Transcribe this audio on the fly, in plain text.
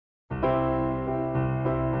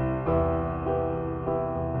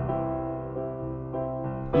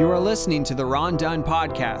You are listening to the Ron Dunn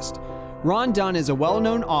Podcast. Ron Dunn is a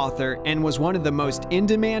well-known author and was one of the most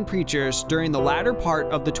in-demand preachers during the latter part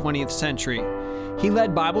of the 20th century. He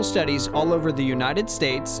led Bible studies all over the United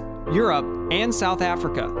States, Europe, and South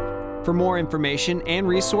Africa. For more information and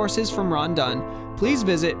resources from Ron Dunn, please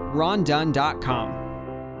visit rondunn.com.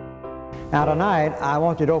 Now tonight, I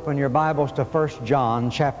want you to open your Bibles to 1 John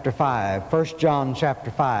chapter 5. 1 John chapter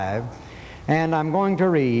 5. And I'm going to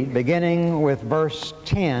read, beginning with verse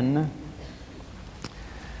 10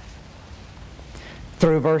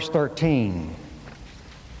 through verse 13.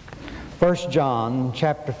 1 John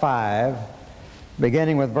chapter 5,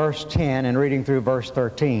 beginning with verse 10 and reading through verse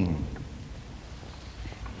 13.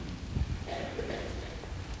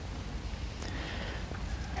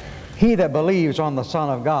 He that believes on the Son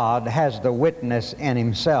of God has the witness in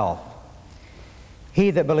himself.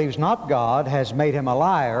 He that believes not God has made him a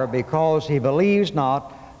liar, because he believes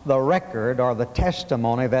not the record or the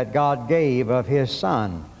testimony that God gave of his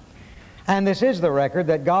Son. And this is the record,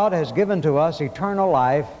 that God has given to us eternal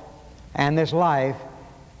life, and this life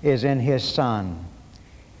is in his Son.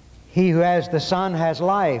 He who has the Son has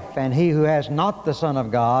life, and he who has not the Son of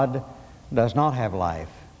God does not have life.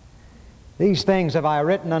 These things have I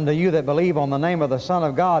written unto you that believe on the name of the Son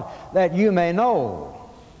of God, that you may know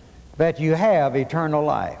that you have eternal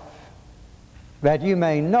life. That you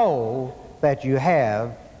may know that you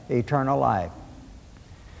have eternal life.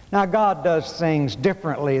 Now, God does things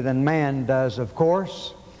differently than man does, of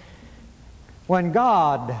course. When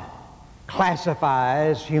God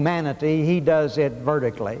classifies humanity, he does it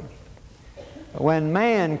vertically. When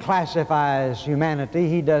man classifies humanity,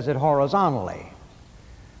 he does it horizontally.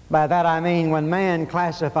 By that I mean, when man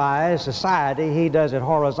classifies society, he does it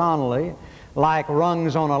horizontally, like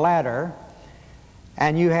rungs on a ladder,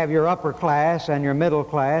 and you have your upper class and your middle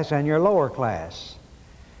class and your lower class.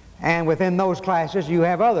 And within those classes you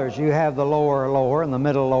have others. You have the lower and the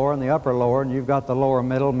middle lower and the upper lower, and you've got the lower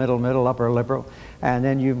middle, upper liberal, and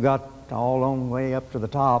then you've got all on the way up to the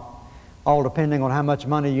top, all depending on how much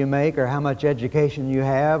money you make or how much education you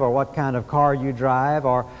have or what kind of car you drive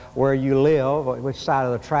or where you live, or which side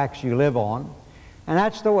of the tracks you live on. And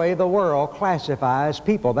that's the way the world classifies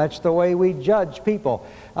people. That's the way we judge people,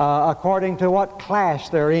 according to what class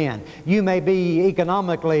they're in. You may be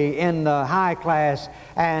economically in the high class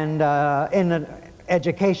and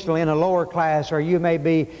educationally in a lower class, or you may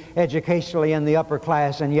be educationally in the upper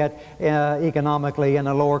class and yet economically in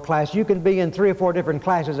a lower class. You can be in 3 or 4 different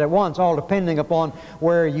classes at once, all depending upon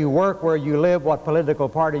where you work, where you live, what political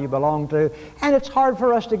party you belong to. And it's hard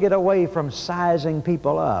for us to get away from sizing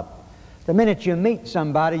people up. The minute you meet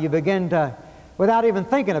somebody, you begin to, without even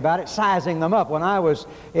thinking about it, sizing them up. When I was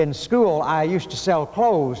in school, I used to sell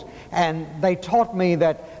clothes, and they taught me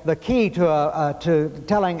that the key to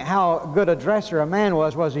telling how good a dresser a man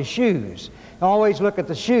was his shoes. Always look at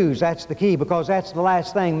the shoes. That's the key, because that's the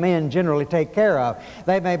last thing men generally take care of.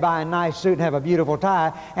 They may buy a nice suit and have a beautiful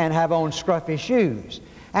tie and have on scruffy shoes.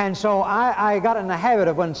 And so I got in the habit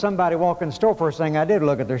of, when somebody walked in the store, first thing I did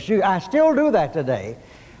look at their shoes. I still do that today.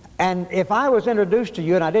 And if I was introduced to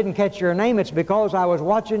you and I didn't catch your name, it's because I was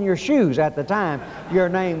watching your shoes at the time your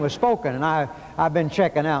name was spoken. And I've been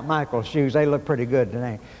checking out Michael's shoes. They look pretty good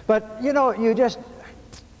today. But, you know, we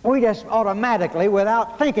just automatically,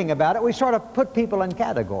 without thinking about it, we sort of put people in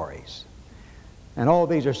categories. And all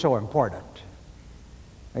these are so important.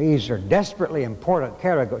 These are desperately important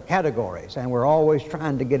categories, and we're always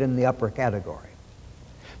trying to get in the upper category.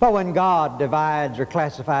 But when God divides or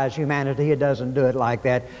classifies humanity, he doesn't do it like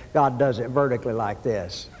that. God does it vertically like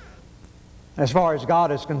this. As far as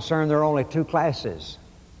God is concerned, there are only 2 classes: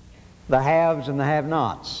 the haves and the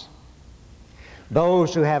have-nots.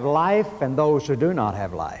 Those who have life and those who do not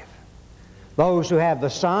have life. Those who have the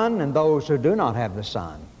Son and those who do not have the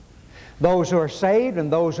Son. Those who are saved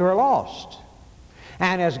and those who are lost.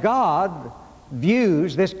 And as God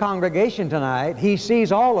views this congregation tonight, he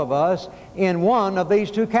sees all of us in one of these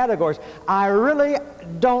 2 categories. I really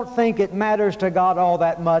don't think it matters to God all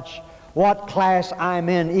that much what class I'm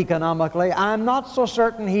in economically. I'm not so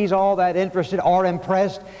certain he's all that interested or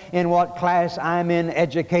impressed in what class I'm in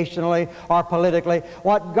educationally or politically.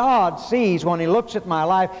 What God sees when he looks at my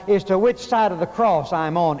life is to which side of the cross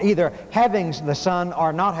I'm on, either having the Son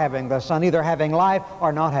or not having the Son, either having life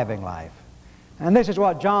or not having life. And this is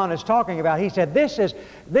what John is talking about. He said, this is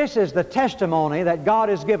the testimony that God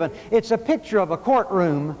has given. It's a picture of a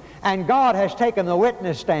courtroom, and God has taken the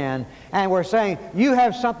witness stand, and we're saying, you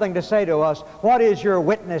have something to say to us. What is your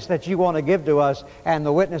witness that you want to give to us? And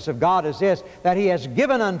the witness of God is this, that he has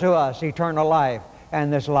given unto us eternal life,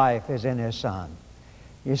 and this life is in his Son.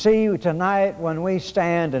 You see, tonight when we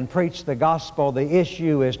stand and preach the gospel, the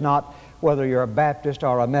issue is not whether you're a Baptist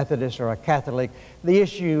or a Methodist or a Catholic. The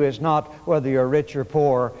issue is not whether you're rich or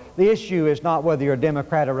poor. The issue is not whether you're a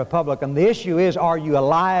Democrat or Republican. The issue is, are you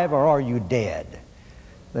alive or are you dead?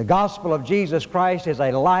 The gospel of Jesus Christ is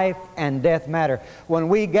a life and death matter. When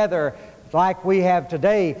we gather like we have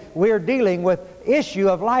today, we're dealing with issue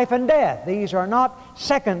of life and death. These are not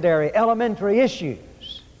secondary, elementary issues.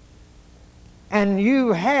 And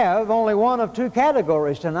you have only one of two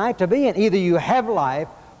categories tonight to be in. Either you have life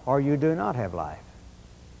or you do not have life.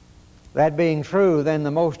 That being true, then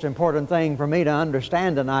the most important thing for me to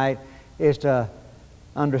understand tonight is to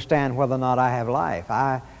understand whether or not I have life.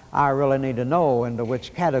 I really need to know into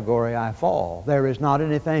which category I fall. There is not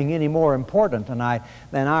anything any more important tonight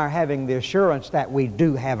than our having the assurance that we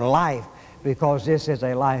do have life, because this is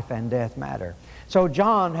a life and death matter. So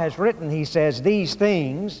John has written, he says, these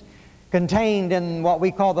things contained in what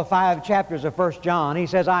we call the 5 chapters of 1 John. He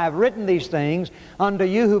says, I have written these things unto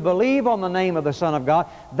you who believe on the name of the Son of God,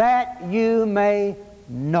 that you may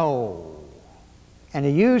know. And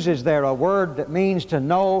he uses there a word that means to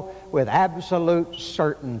know with absolute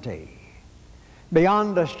certainty,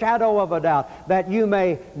 beyond a shadow of a doubt, that you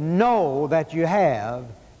may know that you have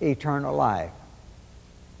eternal life.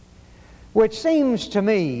 Which seems to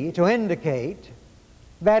me to indicate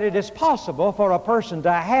that it is possible for a person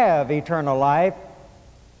to have eternal life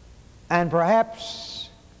and perhaps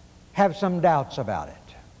have some doubts about it.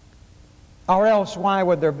 Or else, why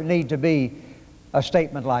would there need to be a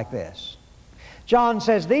statement like this? John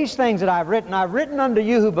says, these things that I've written unto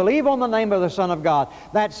you who believe on the name of the Son of God.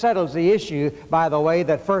 That settles the issue, by the way,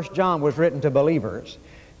 that 1 John was written to believers.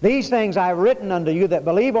 These things I've written unto you that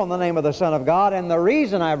believe on the name of the Son of God, and the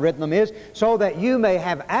reason I've written them is so that you may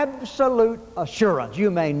have absolute assurance. You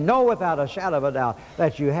may know without a shadow of a doubt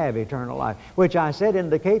that you have eternal life, which I said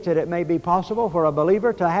indicates that it may be possible for a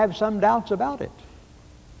believer to have some doubts about it.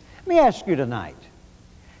 Let me ask you tonight,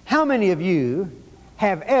 how many of you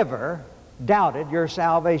have ever doubted your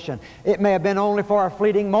salvation? It may have been only for a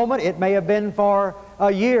fleeting moment. It may have been for a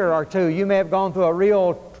year or two. You may have gone through a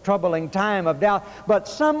real troubling time of doubt. But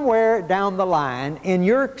somewhere down the line,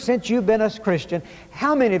 since you've been a Christian,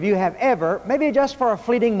 how many of you have ever, maybe just for a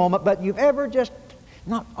fleeting moment, but you've ever just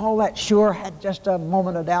not all that sure, had just a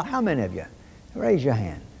moment of doubt? How many of you? Raise your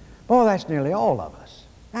hand. Boy, that's nearly all of us.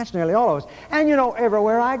 That's nearly all of us. And you know,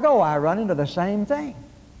 everywhere I go, I run into the same thing.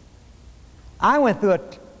 I went through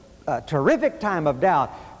a terrific time of doubt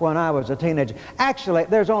when I was a teenager. Actually,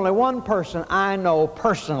 there's only one person I know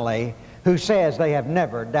personally who says they have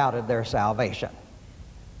never doubted their salvation,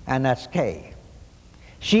 and that's Kay.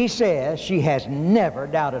 She says she has never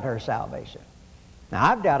doubted her salvation. Now,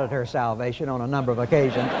 I've doubted her salvation on a number of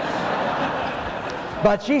occasions,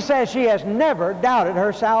 but she says she has never doubted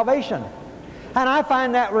her salvation. And I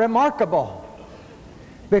find that remarkable,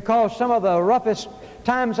 because some of the roughest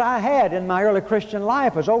times I had in my early Christian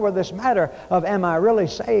life was over this matter of, am I really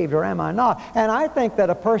saved or am I not? And I think that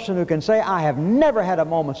a person who can say, I have never had a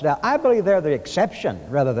moment's doubt, I believe they're the exception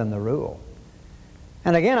rather than the rule.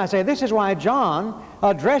 And again, I say, this is why John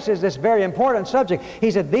addresses this very important subject. He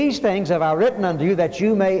said, these things have I written unto you that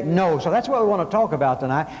you may know. So that's what we want to talk about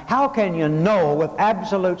tonight. How can you know with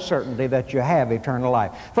absolute certainty that you have eternal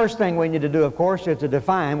life? First thing we need to do, of course, is to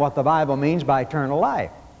define what the Bible means by eternal life.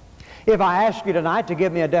 If I ask you tonight to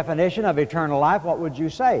give me a definition of eternal life, what would you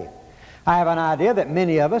say? I have an idea that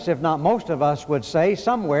many of us, if not most of us, would say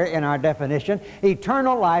somewhere in our definition,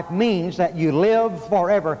 eternal life means that you live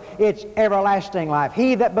forever. It's everlasting life.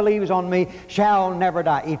 He that believes on me shall never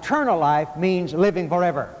die. Eternal life means living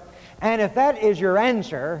forever. And if that is your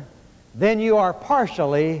answer, then you are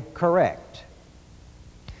partially correct.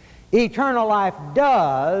 Eternal life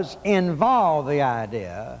does involve the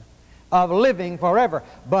idea of living forever,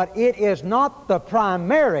 but it is not the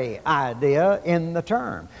primary idea in the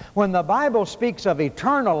term. When the Bible speaks of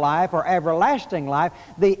eternal life or everlasting life,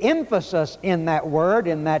 the emphasis in that word,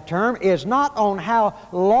 in that term, is not on how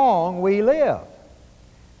long we live.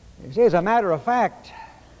 You see, as a matter of fact,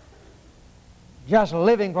 just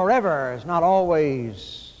living forever is not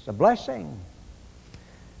always a blessing.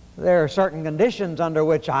 There are certain conditions under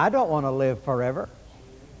which I don't want to live forever.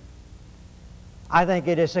 I think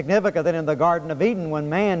it is significant that in the Garden of Eden, when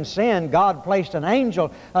man sinned, God placed an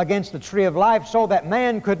angel against the tree of life so that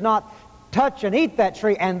man could not touch and eat that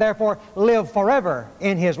tree and therefore live forever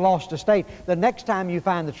in his lost estate. The next time you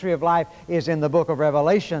find the tree of life is in the book of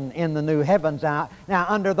Revelation in the new heavens. Now,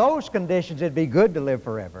 under those conditions, it'd be good to live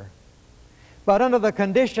forever. But under the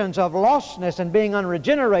conditions of lostness and being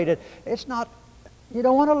unregenerated, it's not You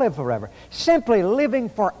don't want to live forever. Simply living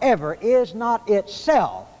forever is not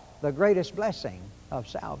itself the greatest blessing of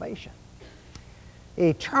salvation.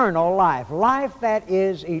 Eternal life, life that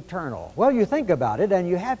is eternal. Well, you think about it and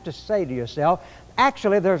you have to say to yourself,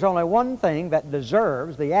 actually there's only one thing that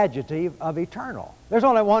deserves the adjective of eternal. There's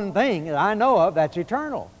only one thing that I know of that's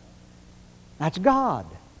eternal. That's God.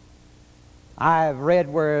 I've read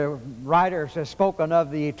where writers have spoken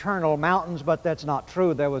of the eternal mountains, but that's not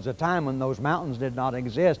true. There was a time when those mountains did not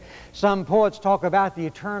exist. Some poets talk about the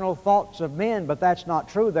eternal thoughts of men, but that's not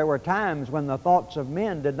true. There were times when the thoughts of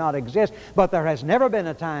men did not exist, but there has never been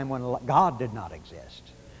a time when God did not exist.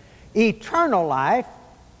 Eternal life,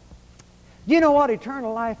 do you know what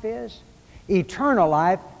eternal life is? Eternal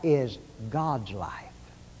life is God's life.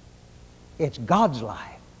 It's God's life.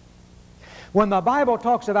 When the Bible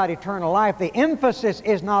talks about eternal life, the emphasis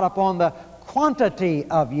is not upon the quantity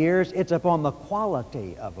of years, it's upon the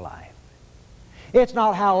quality of life. It's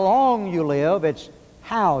not how long you live, it's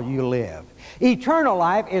how you live. Eternal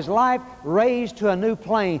life is life raised to a new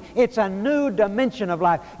plane. It's a new dimension of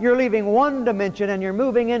life. You're leaving one dimension and you're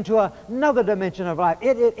moving into another dimension of life.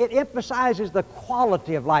 It emphasizes the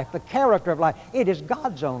quality of life, the character of life. It is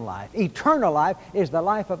God's own life. Eternal life is the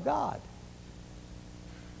life of God.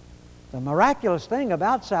 The miraculous thing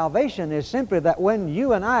about salvation is simply that when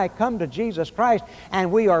you and I come to Jesus Christ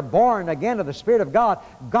and we are born again of the Spirit of God,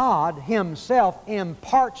 God Himself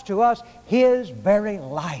imparts to us His very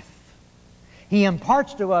life. He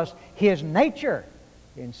imparts to us His nature.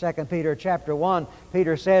 In 2 Peter chapter 1,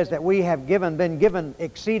 Peter says that we have been given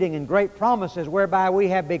exceeding and great promises whereby we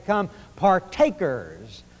have become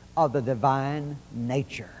partakers of the divine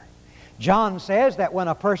nature. John says that when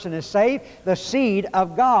a person is saved, the seed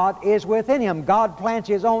of God is within him. God plants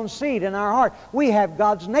His own seed in our heart. We have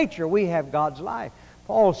God's nature. We have God's life.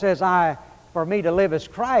 Paul says, for me to live is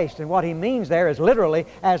Christ. And what he means there is literally,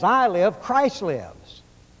 as I live, Christ lives.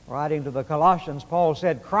 Writing to the Colossians, Paul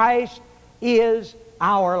said, Christ is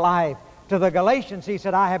our life. To the Galatians, he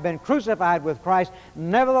said, I have been crucified with Christ.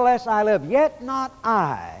 Nevertheless I live, yet not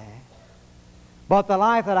I. But the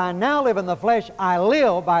life that I now live in the flesh, I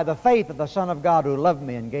live by the faith of the Son of God who loved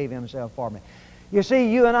me and gave Himself for me. You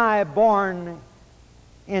see, you and I are born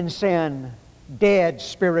in sin, dead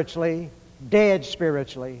spiritually.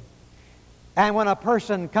 And when a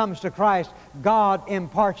person comes to Christ, God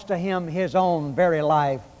imparts to him His own very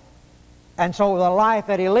life. And so the life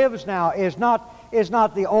that he lives now is not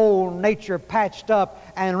the old nature patched up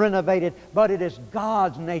and renovated, but it is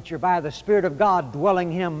God's nature by the Spirit of God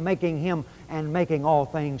dwelling Him, and making all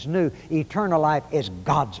things new. Eternal life is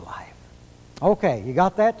God's life. Okay, you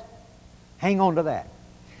got that? Hang on to that.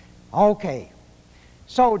 Okay.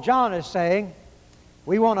 So John is saying,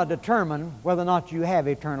 we want to determine whether or not you have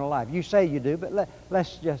eternal life. You say you do, but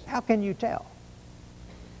let's just, how can you tell?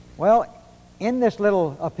 Well, in this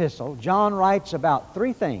little epistle, John writes about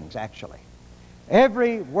three things, actually.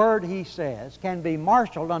 Every word he says can be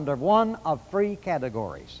marshaled under one of three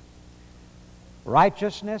categories: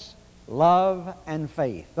 righteousness, love, and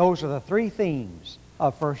faith. Those are the three themes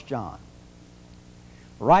of 1 John.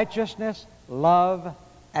 Righteousness, love,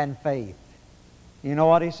 and faith. You know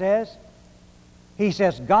what he says? He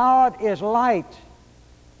says, God is light,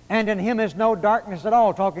 and in Him is no darkness at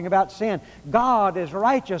all, talking about sin. God is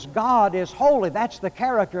righteous. God is holy. That's the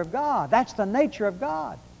character of God. That's the nature of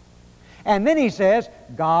God. And then he says,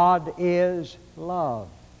 God is love.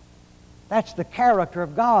 That's the character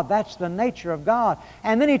of God. That's the nature of God.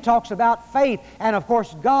 And then he talks about faith. And of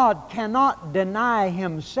course, God cannot deny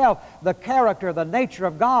Himself. The character, the nature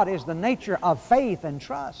of God is the nature of faith and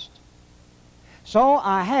trust. So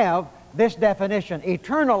I have this definition.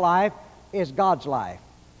 Eternal life is God's life.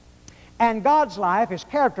 And God's life is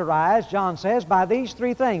characterized, John says, by these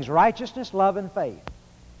three things: righteousness, love, and faith.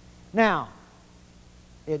 Now,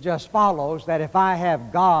 it just follows that if I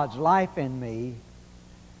have God's life in me,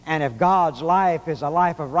 and if God's life is a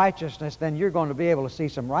life of righteousness, then you're going to be able to see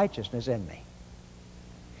some righteousness in me.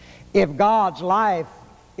 If God's life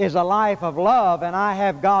is a life of love, and I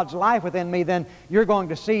have God's life within me, then you're going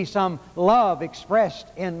to see some love expressed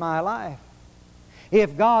in my life.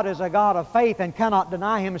 If God is a God of faith and cannot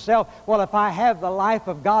deny Himself, well, if I have the life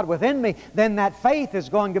of God within me, then that faith is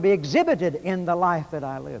going to be exhibited in the life that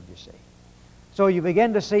I live, you see. So you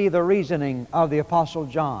begin to see the reasoning of the Apostle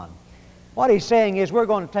John. What he's saying is, we're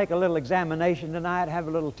going to take a little examination tonight, have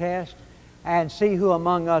a little test, and see who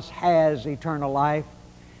among us has eternal life.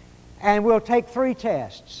 And we'll take three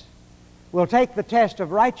tests. We'll take the test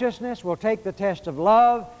of righteousness, we'll take the test of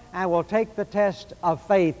love, and we'll take the test of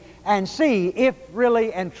faith, and see if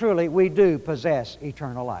really and truly we do possess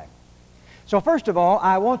eternal life. So first of all,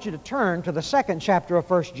 I want you to turn to the second chapter of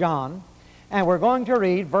 1 John, and we're going to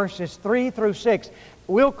read verses 3 through 6.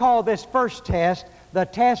 We'll call this first test the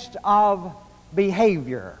test of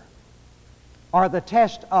behavior, or the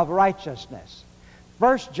test of righteousness.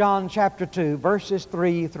 1 John chapter 2, verses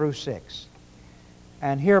 3 through 6.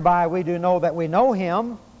 And hereby we do know that we know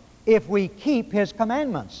Him if we keep His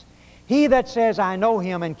commandments. He that says, I know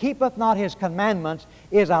Him, and keepeth not His commandments,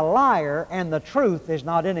 is a liar, and the truth is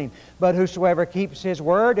not in him. But whosoever keeps His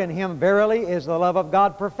word, in him verily is the love of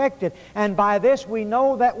God perfected. And by this we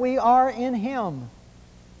know that we are in Him.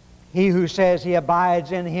 He who says he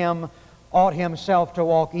abides in Him ought himself to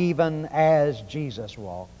walk even as Jesus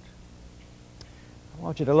walked. I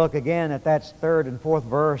want you to look again at that third and fourth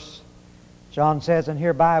verse. John says, and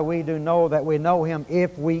hereby we do know that we know Him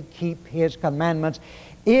if we keep His commandments.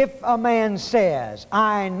 If a man says,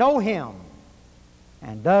 I know Him,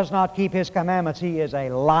 and does not keep His commandments, he is a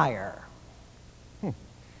liar.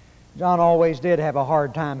 John always did have a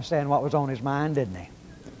hard time saying what was on his mind, didn't he?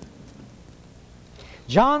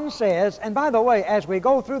 John says, and by the way, as we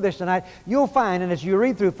go through this tonight, you'll find, and as you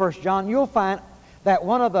read through 1 John, you'll find that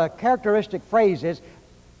one of the characteristic phrases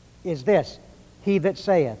is this: He that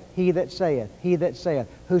saith, he that saith, he that saith,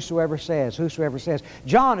 whosoever says, whosoever says.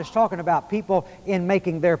 John is talking about people in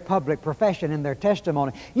making their public profession, in their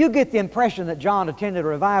testimony. You get the impression that John attended a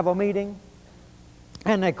revival meeting,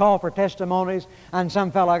 and they called for testimonies, and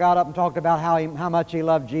some fellow got up and talked about how much he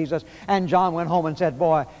loved Jesus, and John went home and said,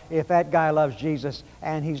 boy, if that guy loves Jesus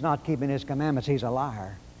and he's not keeping His commandments, he's a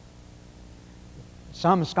liar.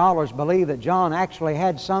 Some scholars believe that John actually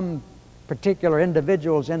had some particular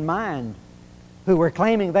individuals in mind who were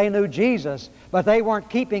claiming they knew Jesus, but they weren't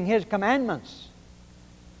keeping His commandments.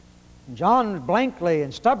 John blankly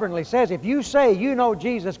and stubbornly says, if you say you know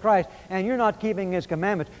Jesus Christ and you're not keeping His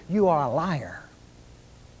commandments, you are a liar.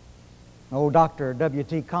 Old Dr.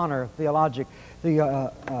 W.T. Connor, theology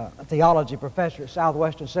professor at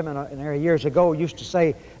Southwestern Seminary years ago, used to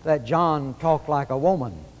say that John talked like a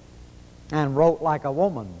woman, and wrote like a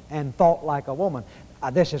woman, and thought like a woman.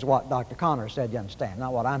 This is what Dr. Connor said, you understand,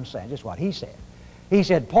 not what I'm saying, just what he said. He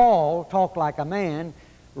said Paul talked like a man,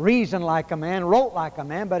 reasoned like a man, wrote like a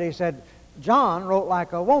man, but he said John wrote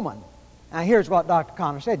like a woman. Now here's what Dr.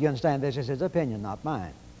 Connor said. You understand, this is his opinion, not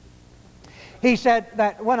mine. He said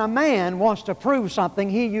that when a man wants to prove something,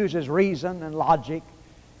 he uses reason and logic,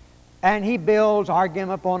 and he builds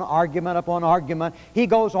argument upon argument upon argument. He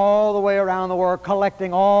goes all the way around the world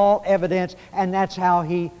collecting all evidence, and that's how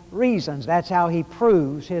he reasons. That's how he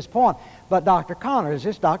proves his point. But Dr. Connors,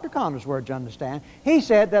 this is Dr. Connors' words, you understand, he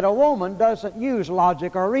said that a woman doesn't use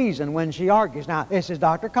logic or reason when she argues. Now, this is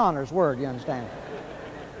Dr. Connors' word, you understand.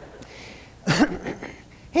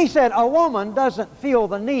 He said a woman doesn't feel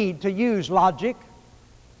the need to use logic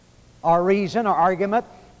or reason or argument.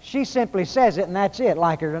 She simply says it, and that's it,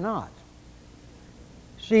 like it or not.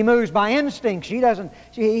 She moves by instinct.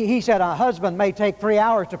 He said a husband may take 3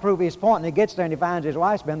 hours to prove his point, and he gets there and he finds his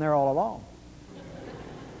wife's been there all along.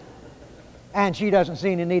 And she doesn't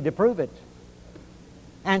see any need to prove it.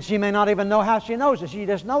 And she may not even know how she knows it. She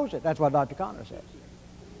just knows it. That's what Dr. Connor says.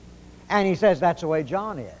 And he says that's the way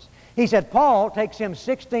John is. He said Paul takes him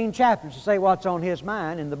 16 chapters to say what's on his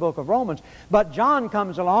mind in the book of Romans. But John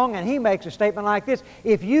comes along and he makes a statement like this: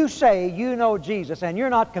 if you say you know Jesus and you're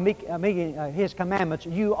not meeting His commandments,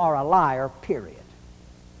 you are a liar, period.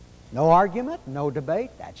 No argument, no debate,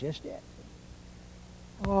 that's just it.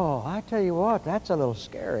 Oh, I tell you what, that's a little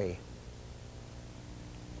scary.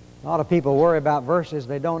 A lot of people worry about verses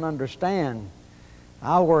they don't understand.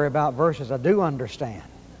 I'll worry about verses I do understand.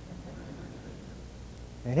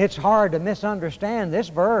 And it's hard to misunderstand this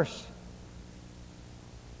verse.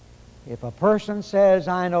 If a person says,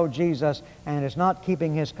 I know Jesus, and is not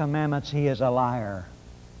keeping His commandments, he is a liar,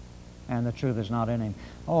 and the truth is not in him.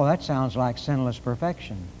 Oh, that sounds like sinless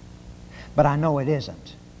perfection. But I know it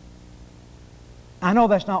isn't. I know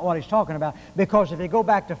that's not what he's talking about, because if you go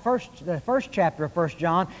back to the first chapter of 1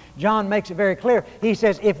 John, John makes it very clear. He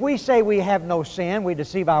says, if we say we have no sin, we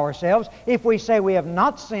deceive ourselves. If we say we have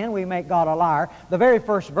not sinned, we make God a liar. The very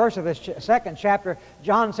first verse of this second chapter,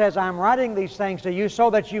 John says, I'm writing these things to you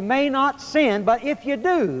so that you may not sin, but if you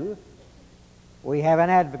do, we have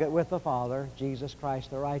an advocate with the Father, Jesus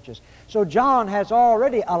Christ the righteous. So John has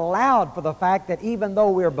already allowed for the fact that even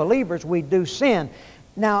though we're believers, we do sin.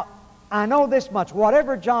 Now, I know this much.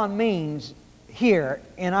 Whatever John means here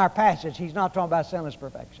in our passage, he's not talking about sinless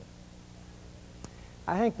perfection.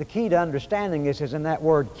 I think the key to understanding this is in that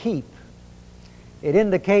word keep. It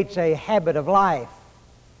indicates a habit of life.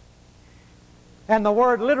 And the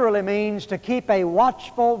word literally means to keep a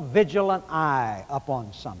watchful, vigilant eye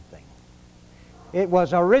upon something. It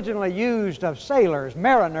was originally used of sailors,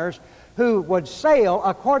 mariners, who would sail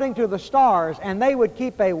according to the stars, and they would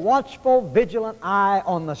keep a watchful, vigilant eye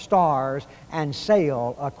on the stars and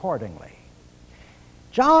sail accordingly.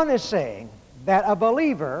 John is saying that a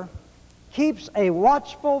believer keeps a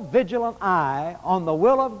watchful, vigilant eye on the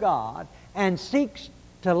will of God and seeks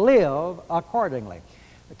to live accordingly.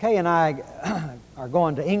 Kay and I are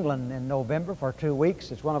going to England in November for 2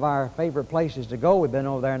 weeks. It's one of our favorite places to go. We've been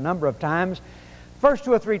over there a number of times. First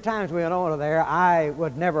 2 or 3 times we went over there, I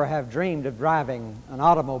would never have dreamed of driving an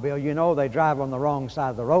automobile. You know, they drive on the wrong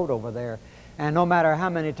side of the road over there. And no matter how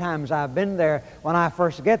many times I've been there, when I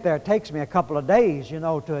first get there, it takes me a couple of days, you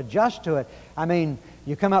know, to adjust to it. I mean,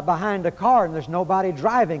 you come up behind a car and there's nobody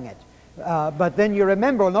driving it. But then you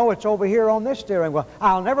remember, no, it's over here on this steering wheel.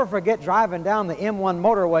 I'll never forget driving down the M1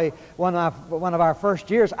 motorway one of our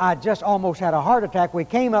first years. I just almost had a heart attack. We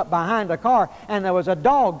came up behind a car and there was a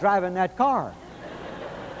dog driving that car.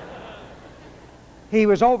 He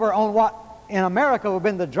was over on what in America would have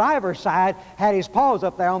been the driver's side, had his paws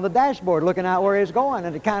up there on the dashboard looking out where he's going,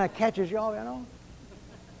 and it kind of catches you all, you know.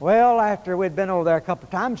 Well, after we'd been over there a couple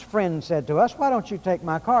of times, friends said to us, why don't you take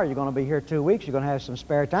my car? You're going to be here 2 weeks. You're going to have some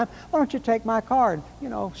spare time. Why don't you take my car and, you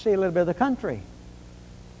know, see a little bit of the country?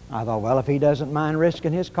 I thought, well, if he doesn't mind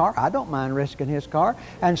risking his car, I don't mind risking his car.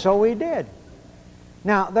 And so we did.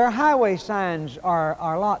 Now, their highway signs are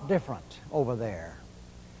a lot different over there.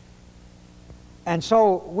 And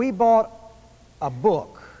so we bought a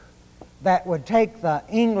book that would take the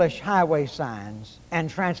English highway signs and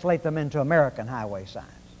translate them into American highway signs.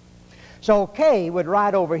 So Kay would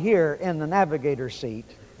ride over here in the navigator's seat,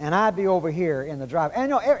 and I'd be over here in the driver. And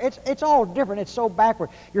you know, it's all different. It's so backward.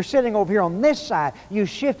 You're sitting over here on this side. You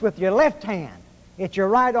shift with your left hand. It's your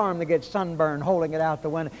right arm that gets sunburned holding it out the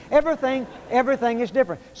window. Everything is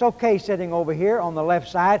different. So Kay's sitting over here on the left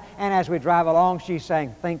side, and as we drive along, she's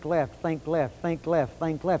saying, think left, think left, think left,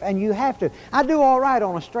 think left. And you have to. I do all right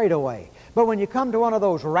on a straightaway. But when you come to one of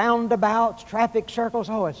those roundabouts, traffic circles,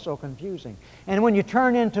 oh, it's so confusing. And when you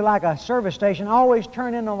turn into like a service station, always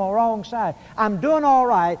turn in on the wrong side. I'm doing all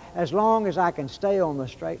right as long as I can stay on the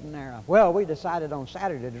straight and narrow. Well, we decided on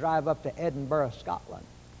Saturday to drive up to Edinburgh, Scotland,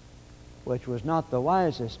 which was not the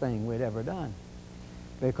wisest thing we'd ever done,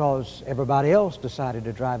 because everybody else decided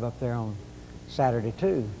to drive up there on Saturday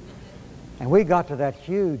too. And we got to that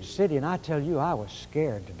huge city, and I tell you, I was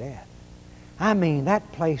scared to death. I mean,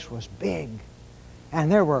 that place was big,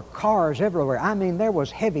 and there were cars everywhere. I mean, there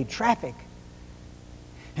was heavy traffic.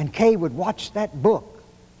 And Kay would watch that book,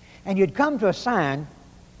 and you'd come to a sign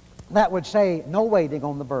that would say, no waiting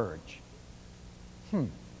on the verge.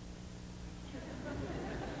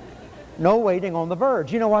 No waiting on the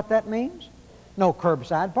verge. You know what that means? No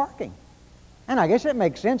curbside parking. And I guess it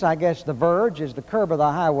makes sense. I guess the verge is the curb of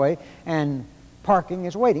the highway, and parking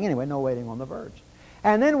is waiting. Anyway, no waiting on the verge.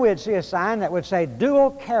 And then we'd see a sign that would say,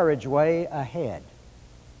 dual carriageway ahead.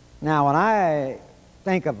 Now, when I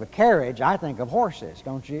think of a carriage, I think of horses,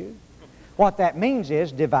 don't you? What that means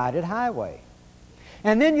is divided highway.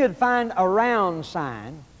 And then you'd find a round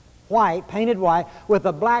sign, white, painted white, with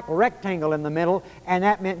a black rectangle in the middle, and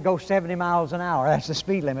that meant go 70 miles an hour. That's the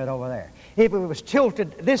speed limit over there. If it was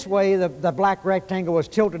tilted this way, the black rectangle was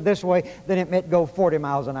tilted this way, then it meant go 40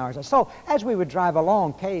 miles an hour. So as we would drive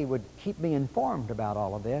along, Kay would keep me informed about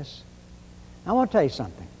all of this. I want to tell you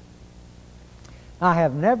something. I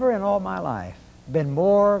have never in all my life been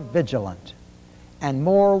more vigilant and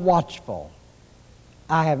more watchful.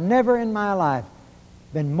 I have never in my life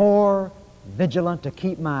been more vigilant to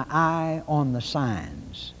keep my eye on the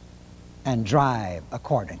signs and drive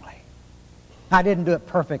accordingly. I didn't do it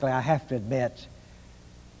perfectly, I have to admit.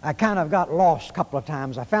 I kind of got lost a couple of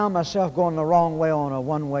times. I found myself going the wrong way on a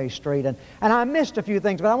one-way street, and I missed a few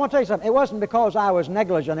things. But I want to tell you something. It wasn't because I was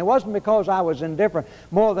negligent. It wasn't because I was indifferent.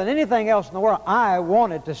 More than anything else in the world, I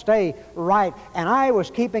wanted to stay right, and I was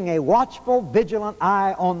keeping a watchful, vigilant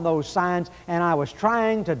eye on those signs, and I was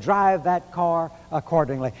trying to drive that car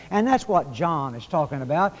accordingly. And that's what John is talking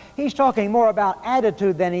about. He's talking more about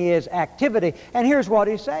attitude than he is activity. And here's what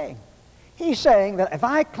he's saying. He's saying that if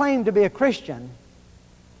I claim to be a Christian,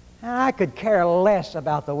 and I could care less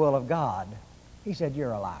about the will of God, he said,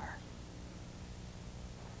 you're a liar.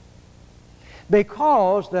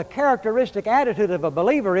 Because the characteristic attitude of a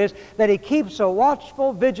believer is that he keeps a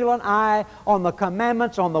watchful, vigilant eye on the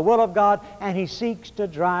commandments, on the will of God, and he seeks to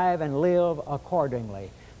drive and live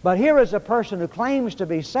accordingly. But here is a person who claims to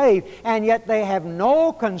be saved, and yet they have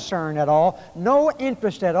no concern at all, no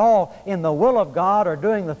interest at all in the will of God or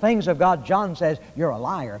doing the things of God. John says, you're a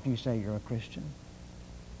liar if you say you're a Christian.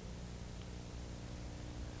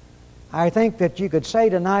 I think that you could say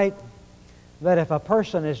tonight that if a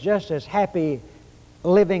person is just as happy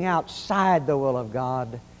living outside the will of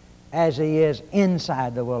God as he is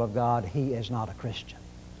inside the will of God, he is not a Christian.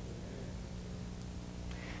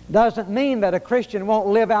 Doesn't mean that a Christian won't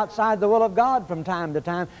live outside the will of God from time to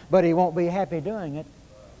time, but he won't be happy doing it.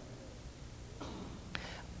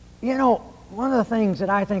 You know, one of the things that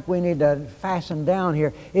I think we need to fasten down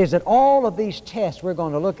here is that all of these tests we're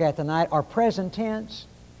going to look at tonight are present tense.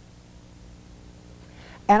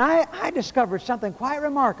 And I discovered something quite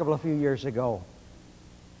remarkable a few years ago.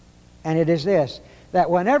 And it is this, that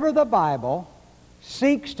whenever the Bible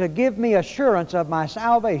seeks to give me assurance of my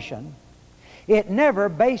salvation, it never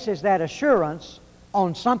bases that assurance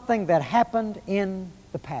on something that happened in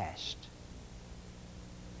the past.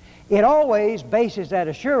 It always bases that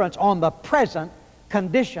assurance on the present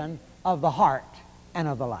condition of the heart and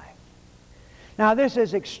of the life. Now, this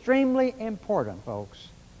is extremely important, folks,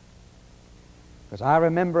 because I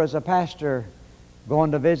remember as a pastor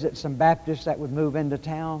going to visit some Baptists that would move into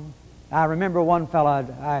town. I remember one fellow,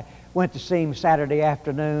 I went to see him Saturday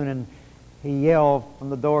afternoon, and he yelled from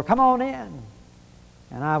the door, "Come on in."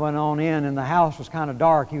 And I went on in, and the house was kind of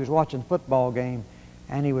dark. He was watching a football game,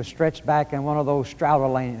 and he was stretched back in one of those Strata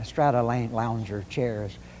lounger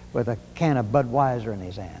chairs with a can of Budweiser in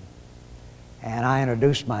his hand. And I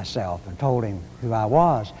introduced myself and told him who I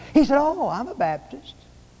was. He said, "Oh, I'm a Baptist."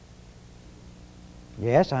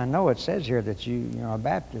 "Yes, I know it says here that you're a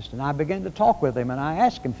Baptist." And I began to talk with him, and I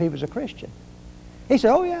asked him if he was a Christian. He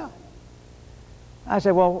said, "Oh, yeah." I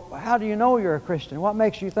said, "Well, how do you know you're a Christian? What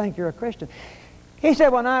makes you think you're a Christian?" He said,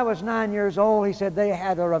 "When I was 9 years old," he said, "they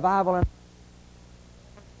had a revival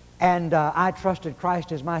and I trusted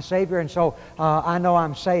Christ as my Savior, and so I know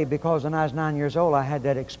I'm saved because when I was 9 years old, I had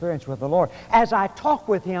that experience with the Lord." As I talked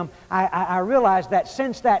with him, I realized that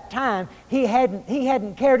since that time, he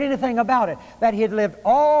hadn't cared anything about it, that he had lived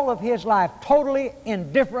all of his life totally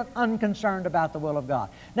indifferent, unconcerned about the will of God.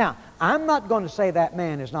 Now, I'm not going to say that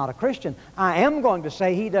man is not a Christian. I am going to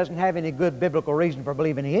say he doesn't have any good biblical reason for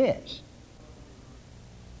believing he is.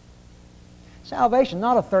 Salvation,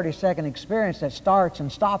 not a 30-second experience that starts and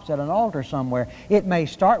stops at an altar somewhere. It may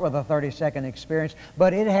start with a 30-second experience,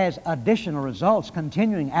 but it has additional results,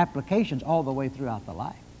 continuing applications all the way throughout the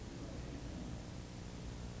life.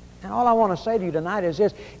 And all I want to say to you tonight is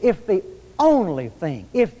this: if the only thing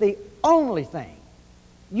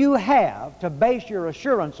you have to base your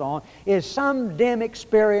assurance on is some dim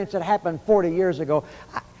experience that happened 40 years ago,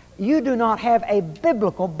 you do not have a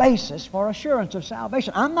biblical basis for assurance of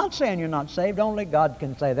salvation. I'm not saying you're not saved. Only God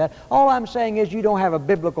can say that. All I'm saying is you don't have a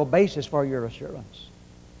biblical basis for your assurance.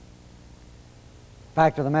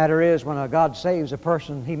 Fact of the matter is, when God saves a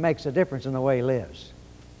person, He makes a difference in the way he lives.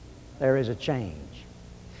 There is a change.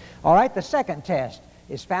 All right, the second test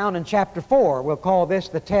is found in chapter 4. We'll call this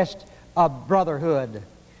the test of brotherhood,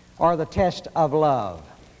 or the test of love.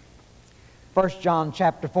 1 John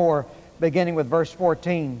chapter 4, beginning with verse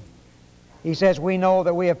 14. He says, "We know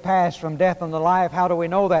that we have passed from death unto life." How do we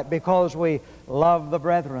know that? Because we love the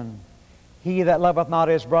brethren. "He that loveth not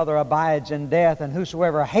his brother abides in death, and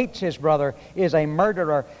whosoever hates his brother is a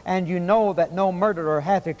murderer. And you know that no murderer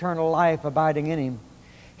hath eternal life abiding in him.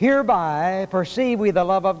 Hereby perceive we the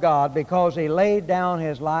love of God, because He laid down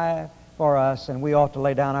His life for us, and we ought to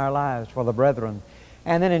lay down our lives for the brethren."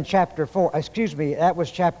 And then in chapter 4, that was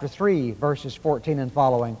chapter 3, verses 14 and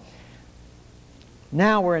following.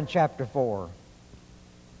 Now we're in chapter 4,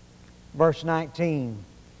 verse 19.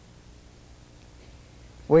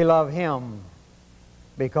 "We love Him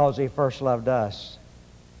because He first loved us."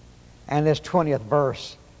 And this 20th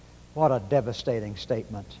verse, what a devastating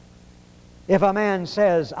statement. "If a man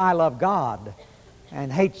says, 'I love God,'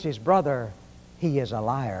 and hates his brother, he is a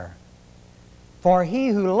liar. For he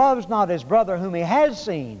who loves not his brother whom he has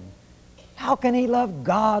seen, how can he love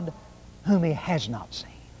God whom he has not seen?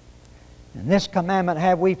 And this commandment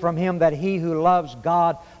have we from Him, that he who loves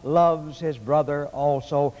God loves his brother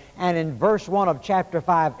also." And in verse 1 of chapter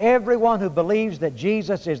 5, everyone who believes that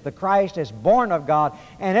Jesus is the Christ is born of God,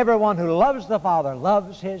 and everyone who loves the Father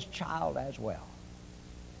loves his child as well.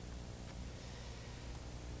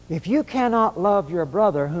 If you cannot love your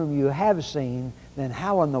brother whom you have seen, then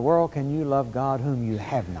how in the world can you love God whom you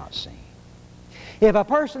have not seen? If a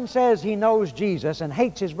person says he knows Jesus and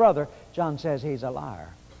hates his brother, John says he's a liar.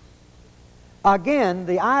 Again,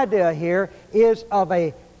 the idea here is of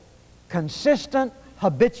a consistent,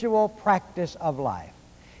 habitual practice of life.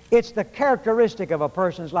 It's the characteristic of a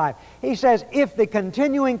person's life. He says, if the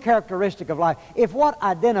continuing characteristic of life, if what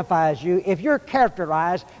identifies you, if you're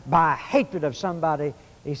characterized by hatred of somebody,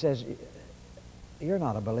 he says, you're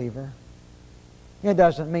not a believer. It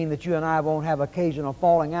doesn't mean that you and I won't have occasional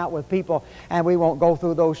falling out with people and we won't go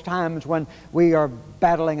through those times when we are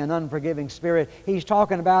battling an unforgiving spirit. He's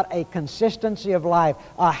talking about a consistency of life,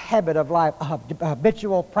 a habit of life, a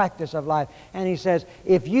habitual practice of life. And he says,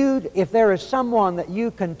 if there is someone that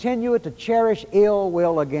you continue to cherish ill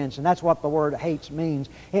will against, and that's what the word hates means.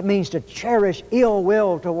 It means to cherish ill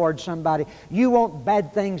will towards somebody. You want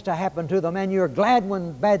bad things to happen to them, and you're glad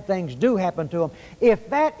when bad things do happen to them. If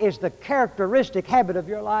that is the characteristic habit of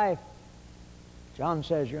your life, John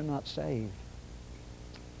says you're not saved.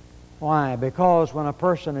 Why? Because when a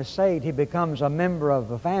person is saved, he becomes a member of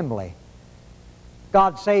the family.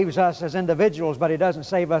 God saves us as individuals, but He doesn't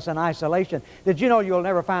save us in isolation. Did you know you'll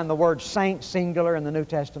never find the word saint singular in the New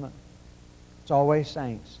Testament? It's always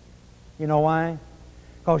saints. You know why?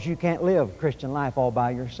 Because you can't live Christian life all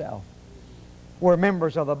by yourself. We're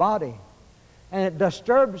members of the body. And it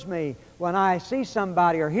disturbs me when I see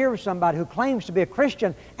somebody or hear somebody who claims to be a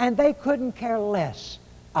Christian and they couldn't care less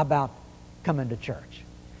about coming to church.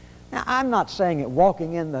 Now, I'm not saying that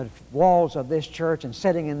walking in the walls of this church and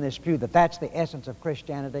sitting in this pew, that's the essence of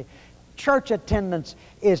Christianity. Church attendance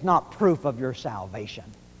is not proof of your salvation.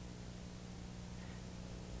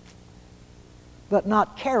 But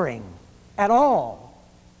not caring at all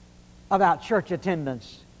about church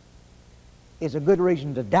attendance is a good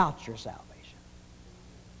reason to doubt your salvation.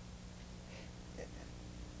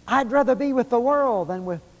 I'd rather be with the world than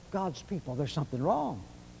with God's people. There's something wrong.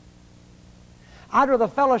 I'd rather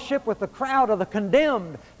fellowship with the crowd of the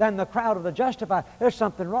condemned than the crowd of the justified. There's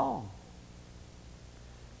something wrong.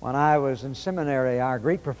 When I was in seminary, our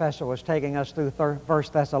Greek professor was taking us through 1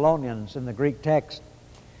 Thessalonians in the Greek text.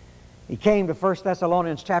 He came to 1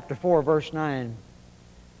 Thessalonians chapter 4, verse 9,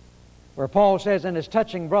 where Paul says, "In his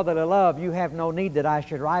touching brotherly love, you have no need that I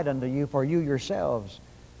should write unto you, for you yourselves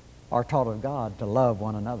are taught of God to love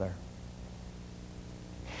one another."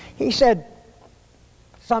 He said,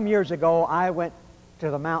 some years ago, I went to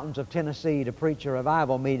the mountains of Tennessee to preach a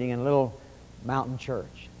revival meeting in a little mountain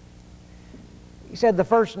church. He said the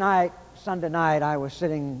first night, Sunday night, I was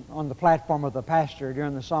sitting on the platform with the pastor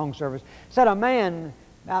during the song service. He said a man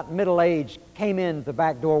about middle age came in at the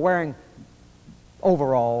back door wearing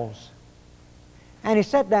overalls. And he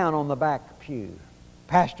sat down on the back pew.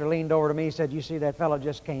 Pastor leaned over to me. He said, "You see that fellow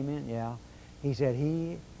just came in?" "Yeah." He said,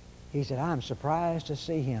 he said, "I'm surprised to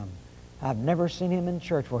see him. I've never seen him in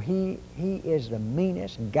church, for he is the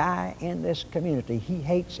meanest guy in this community. He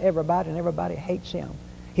hates everybody, and everybody hates him.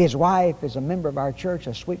 His wife is a member of our church,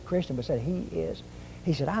 a sweet Christian, but said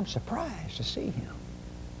he said, I'm surprised to see him."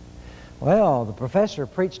 Well, the professor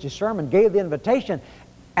preached his sermon, gave the invitation,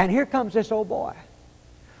 and here comes this old boy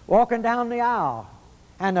walking down the aisle.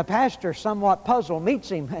 And the pastor, somewhat puzzled, meets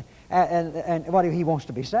him, and he wants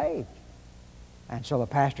to be saved. And so the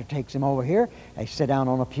pastor takes him over here. They sit down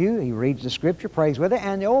on a pew. He reads the scripture, prays with it,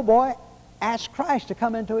 and the old boy asks Christ to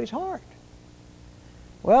come into his heart.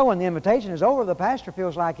 Well, when the invitation is over, the pastor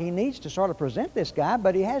feels like he needs to sort of present this guy,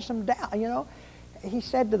 but he has some doubt, you know. He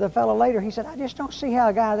said to the fellow later, he said, "I just don't see how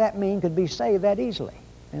a guy that mean could be saved that easily,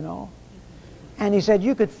 you know." And he said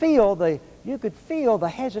you could feel the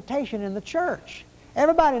hesitation in the church.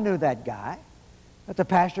 Everybody knew that guy. But the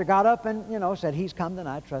pastor got up and, said, "He's come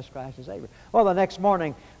tonight, trust Christ as Savior." Well, the next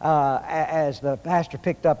morning, as the pastor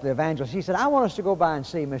picked up the evangelist, he said, "I want us to go by and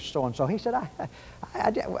see Mr. So-and-so." He said,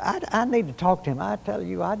 I need to talk to him. I tell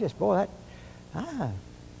you, I need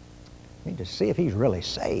to see if he's really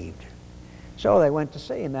saved. So they went to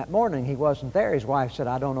see him. That morning, he wasn't there. His wife said,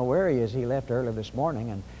 "I don't know where he is. He left early this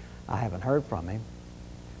morning, and I haven't heard from him."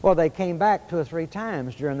 Well, they came back 2 or 3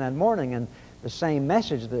 times during that morning, and the same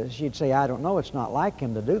message that she'd say, "I don't know, it's not like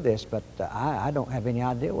him to do this, but I don't have any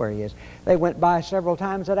idea where he is." They went by several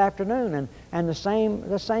times that afternoon, and the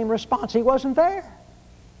same response. He wasn't there.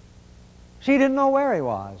 She didn't know where he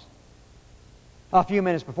was. A few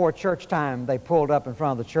minutes before church time, they pulled up in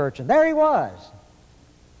front of the church, and there he was,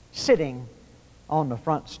 sitting on the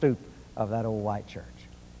front stoop of that old white church.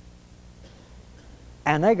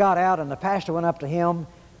 And they got out, and the pastor went up to him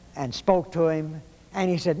and spoke to him. And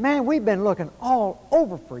he said, "Man, we've been looking all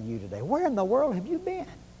over for you today. Where in the world have you been?"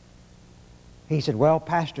 He said, "Well,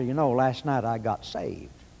 Pastor, last night I got saved."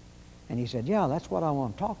 And he said, "Yeah, that's what I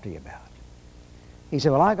want to talk to you about." He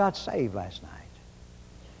said, "Well, I got saved last night."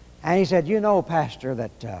 And he said, "Pastor,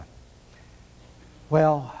 that,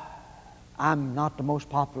 I'm not the most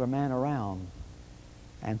popular man around.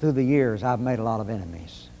 And through the years, I've made a lot of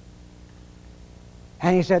enemies."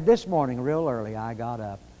 And he said, "This morning, real early, I got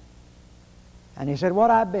up. And he said, what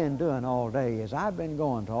I've been doing all day is I've been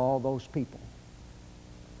going to all those people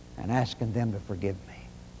and asking them to forgive me."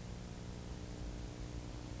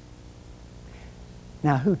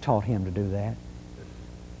 Now, who taught him to do that?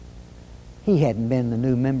 He hadn't been in the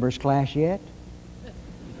new members class yet.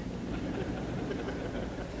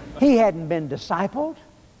 He hadn't been discipled.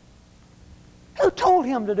 Who told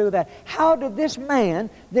him to do that? How did this man,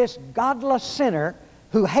 this godless sinner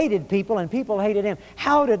who hated people and people hated him,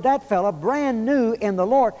 how did that fella, brand new in the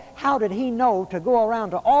Lord, how did he know to go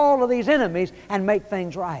around to all of these enemies and make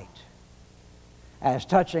things right? As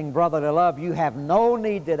touching brotherly love, you have no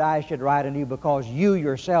need that I should write unto you, because you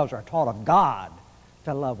yourselves are taught of God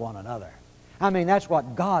to love one another. I mean, that's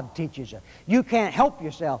what God teaches you. You can't help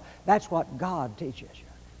yourself. That's what God teaches you.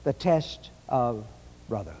 The test of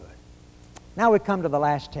brotherhood. Now we come to the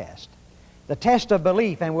last test. The test of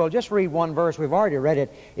belief, and we'll just read one verse. We've already read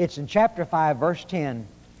it. It's in chapter 5, verse 10.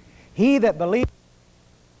 He that believes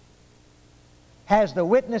has the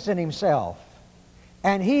witness in himself,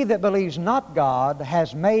 and he that believes not God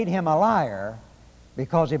has made him a liar,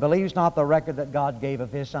 because he believes not the record that God gave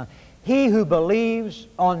of his Son. He who believes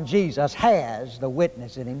on Jesus has the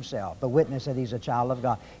witness in himself, the witness that he's a child of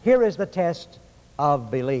God. Here is the test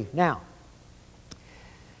of belief. Now,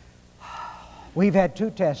 we've had 2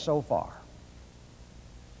 tests so far.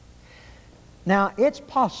 Now, it's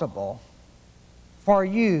possible for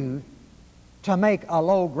you to make a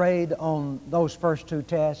low grade on those first 2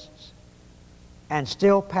 tests and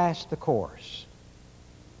still pass the course.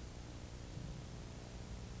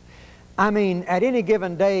 I mean, at any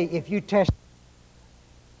given day, if you test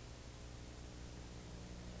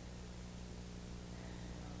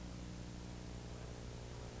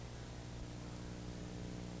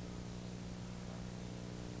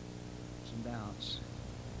some doubts.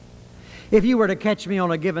 If you were to catch me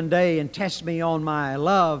on a given day and test me on my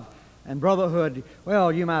love and brotherhood,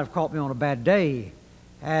 well, you might have caught me on a bad day.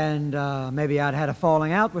 And maybe I'd had a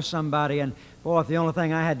falling out with somebody, and boy, if the only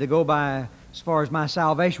thing I had to go by as far as my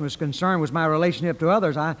salvation was concerned was my relationship to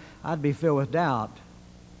others, I'd be filled with doubt.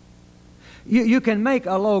 You can make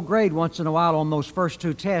a low grade once in a while on those first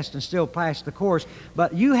 2 tests and still pass the course,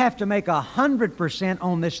 but you have to make 100%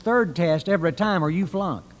 on this 3rd test every time, or you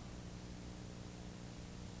flunk.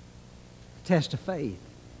 Test of faith.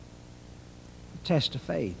 Test of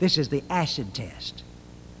faith. This is the acid test.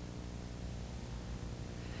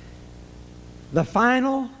 The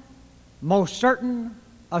final, most certain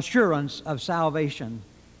assurance of salvation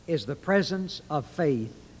is the presence of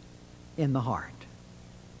faith in the heart.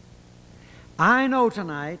 I know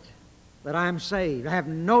tonight that I'm saved. I have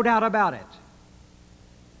no doubt about it.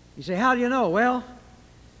 You say, how do you know? Well,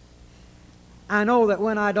 I know that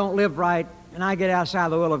when I don't live right and I get outside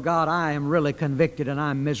the will of God, I am really convicted and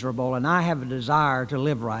I'm miserable, and I have a desire to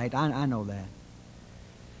live right. I know that.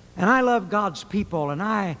 And I love God's people, and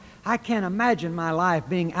I can't imagine my life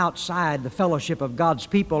being outside the fellowship of God's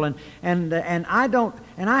people, and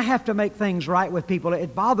I have to make things right with people.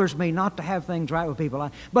 It bothers me not to have things right with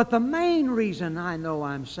people. But the main reason I know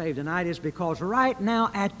I'm saved tonight is because right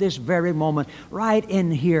now, at this very moment, right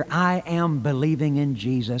in here, I am believing in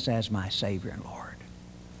Jesus as my Savior and Lord.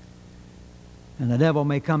 And the devil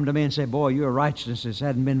may come to me and say, boy, your righteousness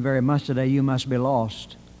hadn't been very much today. You must be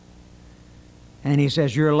lost. And he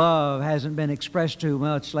says, your love hasn't been expressed too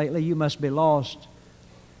much lately. You must be lost.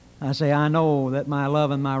 I say, I know that my love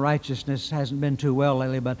and my righteousness hasn't been too well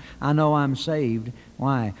lately, but I know I'm saved.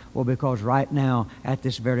 Why? Well, because right now, at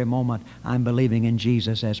this very moment, I'm believing in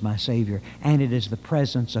Jesus as my Savior. And it is the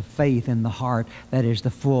presence of faith in the heart that is the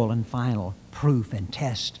full and final proof and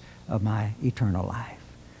test of my eternal life.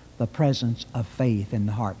 The presence of faith in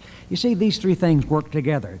the heart. You see, these 3 things work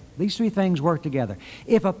together. These 3 things work together.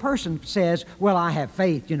 If a person says, well, I have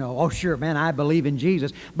faith, you know, oh sure, man, I believe in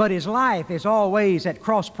Jesus, but his life is always at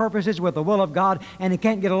cross purposes with the will of God, and he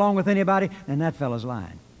can't get along with anybody, then that fellow's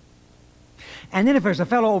lying. And then if there's a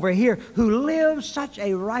fellow over here who lives such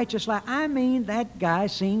a righteous life, I mean, that guy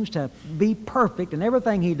seems to be perfect in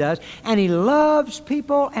everything he does, and he loves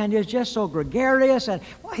people and is just so gregarious, and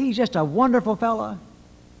well, he's just a wonderful fellow.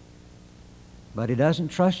 But he doesn't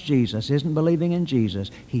trust Jesus, isn't believing in Jesus,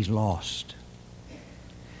 he's lost.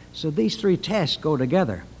 So these 3 tests go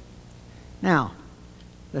together. Now,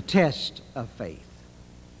 the test of faith.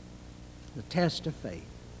 The test of faith.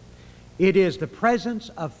 It is the presence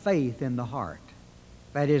of faith in the heart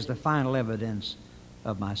that is the final evidence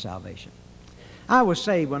of my salvation. I was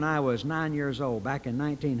saved when I was 9 years old, back in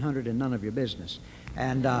 1900, and none of your business.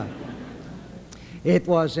 And it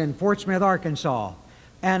was in Fort Smith, Arkansas.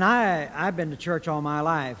 And I've been to church all my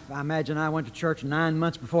life. I imagine I went to church 9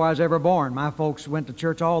 months before I was ever born. My folks went to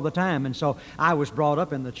church all the time, and so I was brought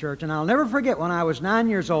up in the church. And I'll never forget, when I was 9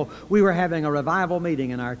 years old, we were having a revival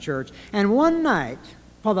meeting in our church. And one night,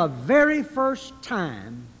 for the very first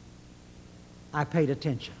time, I paid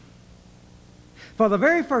attention. For the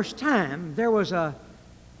very first time, there was a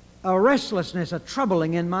restlessness, a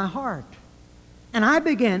troubling in my heart. And I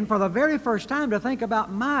began for the very first time to think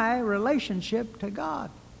about my relationship to God.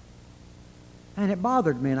 And it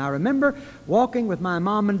bothered me. And I remember walking with my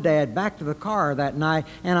mom and dad back to the car that night,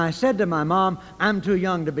 and I said to my mom, "I'm too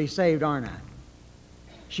young to be saved, aren't I?"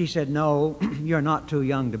 She said, "No, you're not too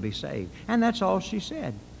young to be saved." And that's all she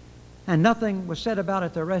said. And nothing was said about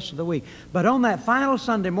it the rest of the week. But on that final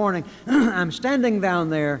Sunday morning, I'm standing down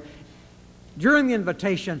there during the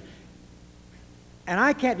invitation, and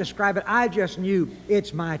I can't describe it. I just knew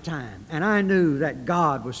it's my time. And I knew that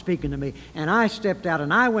God was speaking to me. And I stepped out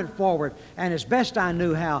and I went forward. And as best I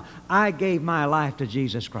knew how, I gave my life to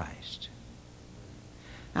Jesus Christ.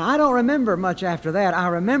 Now, I don't remember much after that. I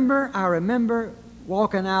remember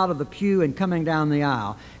walking out of the pew and coming down the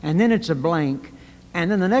aisle. And then it's a blank.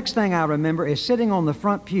 And then the next thing I remember is sitting on the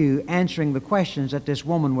front pew answering the questions that this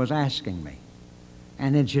woman was asking me.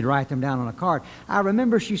 And then she'd write them down on a card. I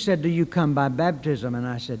remember she said, "Do you come by baptism?" And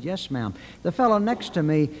I said, "Yes, ma'am." The fellow next to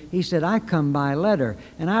me, he said, "I come by letter."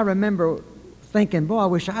 And I remember thinking, boy, I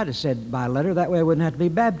wish I'd have said by letter. That way I wouldn't have to be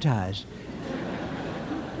baptized.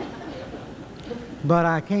 But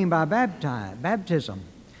I came by baptism.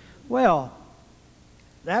 Well,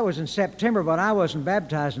 that was in September, but I wasn't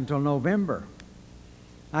baptized until November.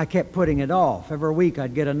 I kept putting it off. Every week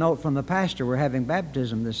I'd get a note from the pastor, "We're having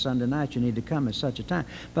baptism this Sunday night. You need to come at such a time."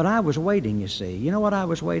 But I was waiting, you see. You know what I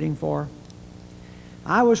was waiting for?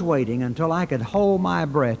 I was waiting until I could hold my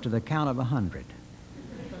breath to the count of 100.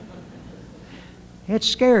 It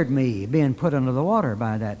scared me being put under the water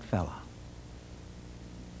by that fella.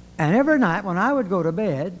 And every night when I would go to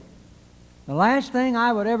bed, the last thing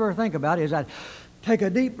I would ever think about is I'd take a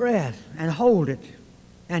deep breath and hold it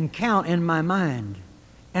and count in my mind.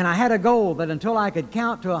 And I had a goal that until I could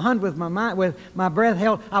count to 100 with my breath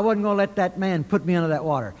held, I wasn't going to let that man put me under that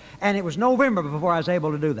water. And it was November before I was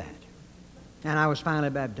able to do that. And I was finally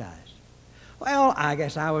baptized. Well, I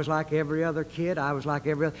guess I was like every other kid. I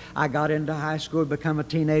got into high school, become a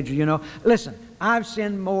teenager, you know. Listen, I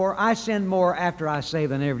sinned more after I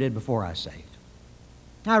saved than I ever did before I saved.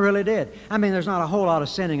 I really did. I mean, there's not a whole lot of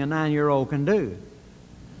sinning a 9-year-old can do.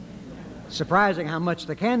 Surprising how much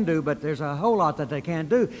they can do, but there's a whole lot that they can't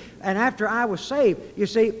do. And after I was saved, you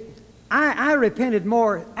see, I repented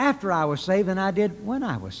more after I was saved than I did when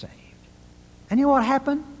I was saved. And you know what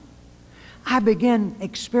happened? I began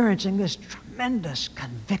experiencing this tremendous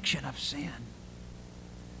conviction of sin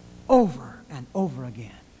over and over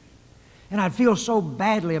again. And I'd feel so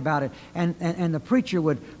badly about it. And the preacher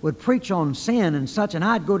would preach on sin and such, and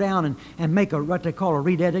I'd go down and make what they call a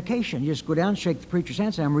rededication. You just go down, shake the preacher's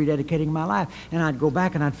hand, say, "I'm rededicating my life." And I'd go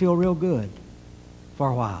back and I'd feel real good for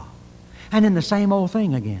a while. And then the same old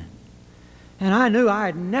thing again. And I knew I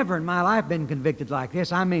had never in my life been convicted like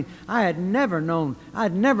this. I mean, I'd never known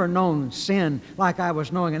sin like I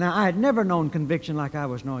was knowing it now. I had never known conviction like I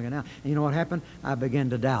was knowing it now. And you know what happened? I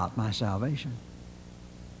began to doubt my salvation.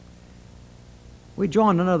 We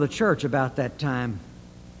joined another church about that time,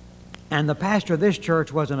 and the pastor of this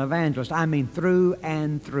church was an evangelist. I mean, through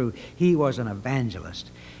and through. He was an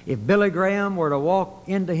evangelist. If Billy Graham were to walk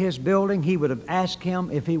into his building, he would have asked him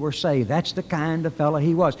if he were saved. That's the kind of fellow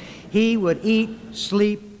he was. He would eat,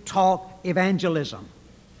 sleep, talk evangelism.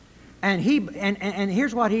 And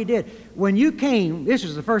here's what he did. When you came, this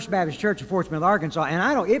is the First Baptist Church of Fort Smith, Arkansas,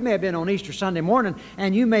 and it may have been on Easter Sunday morning,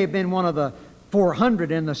 and you may have been one of the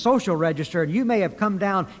 400 in the social register, and you may have come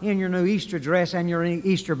down in your new Easter dress and your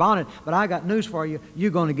Easter bonnet, but I got news for you. You're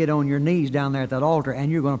going to get on your knees down there at that altar, and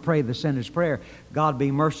you're going to pray the sinner's prayer. "God be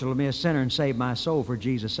merciful to me, a sinner, and save my soul for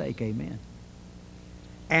Jesus' sake. Amen."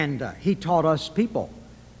 And he taught us people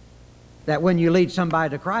that when you lead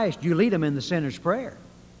somebody to Christ, you lead them in the sinner's prayer.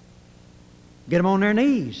 Get them on their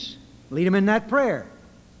knees. Lead them in that prayer.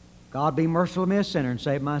 "God be merciful to me, a sinner, and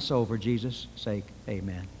save my soul for Jesus' sake.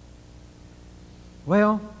 Amen."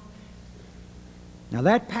 Well, now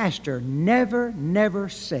that pastor never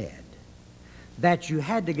said that you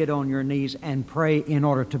had to get on your knees and pray in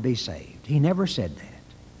order to be saved. He never said that.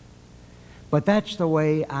 But that's the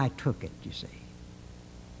way I took it, you see.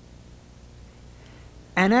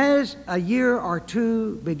 And as a year or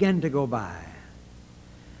two began to go by,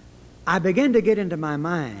 I began to get into my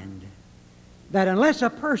mind that unless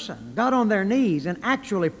a person got on their knees and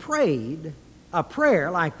actually prayed a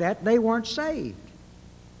prayer like that, they weren't saved.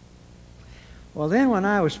 Well, then when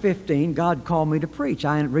I was 15, God called me to preach.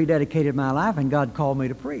 I rededicated my life, and God called me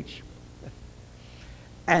to preach.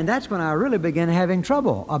 And that's when I really began having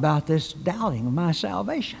trouble about this doubting of my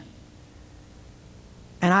salvation.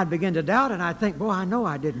 And I'd begin to doubt, and I'd think, boy, I know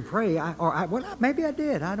I didn't pray. Well, maybe I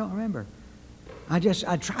did. I don't remember.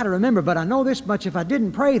 I'd try to remember, but I know this much. If I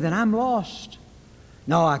didn't pray, then I'm lost.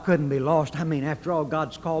 No, I couldn't be lost. I mean, after all,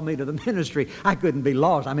 God's called me to the ministry. I couldn't be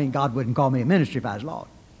lost. I mean, God wouldn't call me a ministry if I was lost.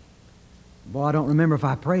 Boy, I don't remember if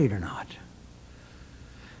I prayed or not.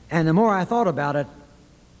 And the more I thought about it,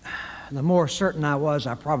 the more certain I was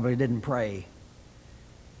I probably didn't pray.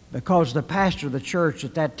 Because the pastor of the church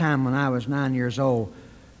at that time when I was 9 years old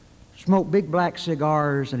smoked big black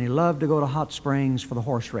cigars, and he loved to go to hot springs for the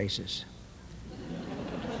horse races.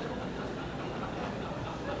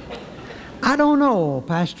 I don't know,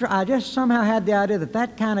 Pastor. I just somehow had the idea that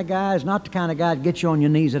that kind of guy is not the kind of guy that gets you on your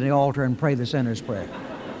knees at the altar and pray the sinner's prayer.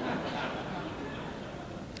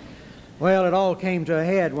 Well, it all came to a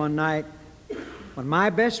head one night when my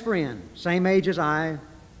best friend, same age as I,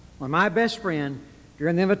 when my best friend,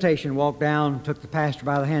 during the invitation, walked down, took the pastor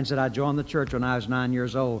by the hand, and said, I joined the church when I was 9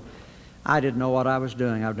 years old. I didn't know what I was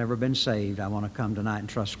doing. I've never been saved. I want to come tonight and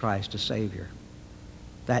trust Christ as Savior.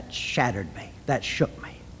 That shattered me. That shook me.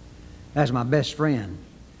 That's my best friend,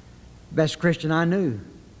 best Christian I knew.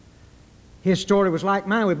 His story was like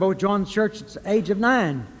mine. We both joined the church at the age of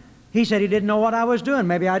 9. He said he didn't know what I was doing.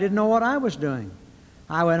 Maybe I didn't know what I was doing.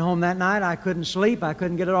 I went home that night. I couldn't sleep. I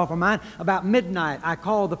couldn't get it off my mind. About midnight, I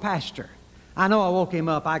called the pastor. I know I woke him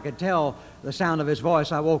up. I could tell the sound of his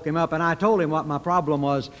voice. I woke him up, and I told him what my problem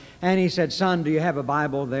was. And he said, son, do you have a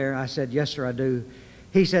Bible there? I said, yes, sir, I do.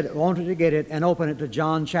 He said, I wanted to get it and open it to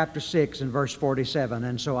John chapter 6 and verse 47,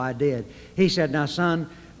 and so I did. He said, now, son,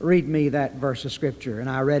 read me that verse of Scripture. And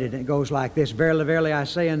I read it, and it goes like this, verily, verily, I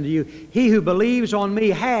say unto you, he who believes on me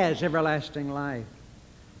has everlasting life.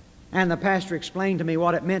 And the pastor explained to me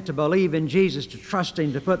what it meant to believe in Jesus, to trust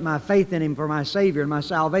Him, to put my faith in Him for my Savior and my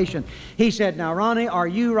salvation. He said, now, Ronnie, are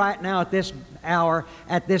you right now at this hour,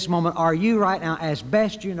 at this moment, are you right now, as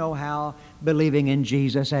best you know how, believing in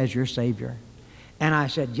Jesus as your Savior? And I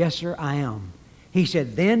said, yes, sir, I am. He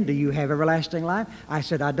said, then do you have everlasting life? I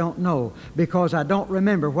said, I don't know, because I don't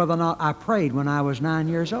remember whether or not I prayed when I was 9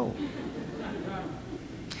 years old.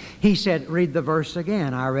 He said, read the verse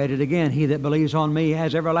again. I read it again. He that believes on me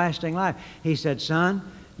has everlasting life. He said, son,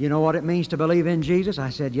 you know what it means to believe in Jesus?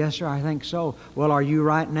 I said, yes, sir, I think so. Well, are you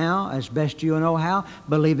right now, as best you know how,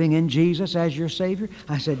 believing in Jesus as your Savior?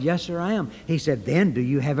 I said, yes, sir, I am. He said, then do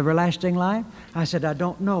you have everlasting life? I said, I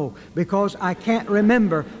don't know, because I can't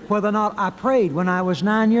remember whether or not I prayed when I was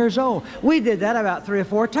 9 years old. We did that about 3 or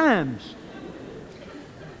 4 times.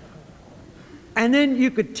 And then you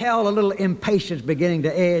could tell a little impatience beginning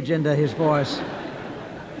to edge into his voice.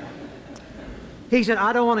 He said,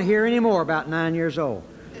 I don't want to hear any more about 9 years old.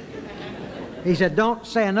 He said, don't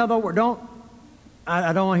say another word.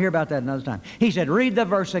 I don't want to hear about that another time. He said, read the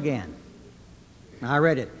verse again. I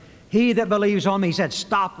read it. He that believes on me, he said,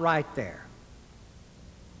 stop right there.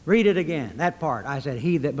 Read it again, that part. I said,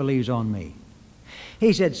 he that believes on me.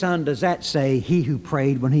 He said, son, does that say he who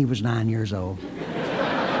prayed when he was 9 years old?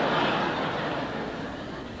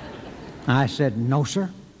 I said, no,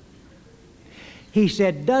 sir. He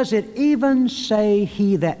said, does it even say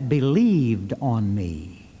he that believed on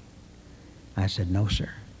me? I said, no, sir.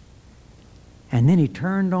 And then he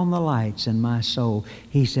turned on the lights in my soul.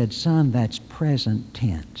 He said, son, that's present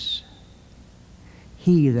tense.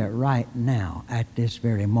 He that right now, at this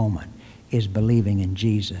very moment, is believing in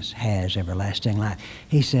Jesus has everlasting life.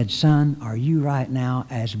 He said, son, are you right now,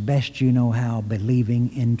 as best you know how,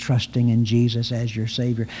 believing in, trusting in Jesus as your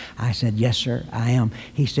Savior? I said, yes, sir, I am.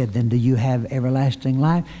 He said, then do you have everlasting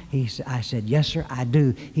life? I said, yes, sir, I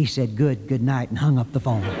do. He said, good night, and hung up the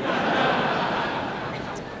phone.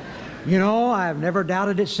 You know, I've never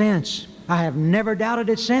doubted it since. I have never doubted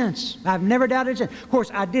it since. I've never doubted it since. Of course,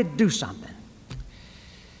 I did do something.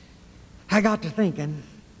 I got to thinking,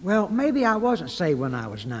 well, maybe I wasn't saved when I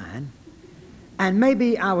was 9, and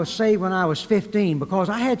maybe I was saved when I was 15, because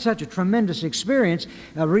I had such a tremendous experience,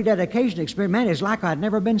 a rededication experience. Man, it's like I'd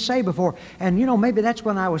never been saved before. And, you know, maybe that's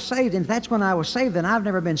when I was saved, and if that's when I was saved, then I've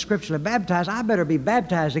never been scripturally baptized. I better be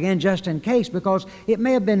baptized again just in case, because it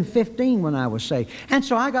may have been 15 when I was saved. And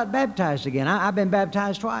so I got baptized again. I've been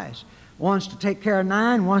baptized twice. Once to take care of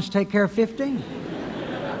 9, once to take care of 15.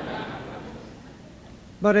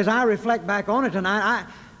 But as I reflect back on it tonight,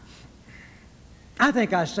 I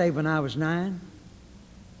think I was saved when I was 9.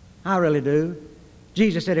 I really do.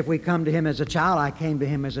 Jesus said if we come to Him as a child, I came to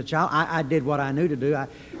Him as a child. I did what I knew to do.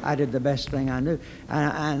 I did the best thing I knew.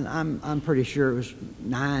 And I'm pretty sure it was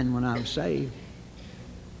 9 when I was saved.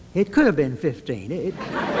 It could have been 15. It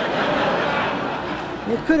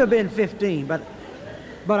could have been 15, but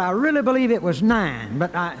I really believe it was 9.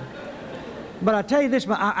 But But I tell you this,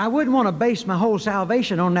 I wouldn't want to base my whole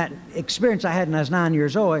salvation on that experience I had when I was 9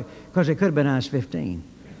 years old, because it could have been when I was 15.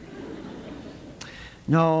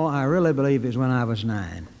 No, I really believe it was when I was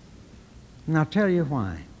 9. And I'll tell you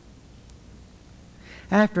why.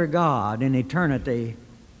 After God in eternity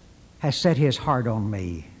has set His heart on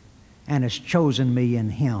me and has chosen me in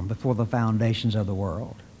Him before the foundations of the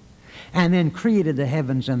world, and then created the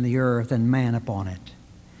heavens and the earth and man upon it,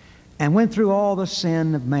 and went through all the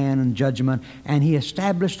sin of man and judgment, and He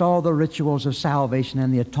established all the rituals of salvation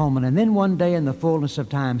and the atonement, and then one day in the fullness of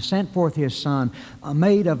time sent forth His Son,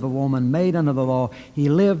 made of a woman, made under the law. He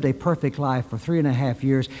lived a perfect life for 3.5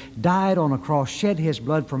 years, died on a cross, shed His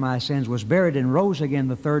blood for my sins, was buried and rose again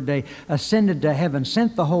the third day, ascended to heaven,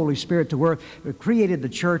 sent the Holy Spirit to work, created the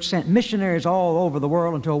church, sent missionaries all over the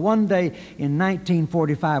world, until one day in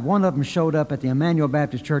 1945, one of them showed up at the Emmanuel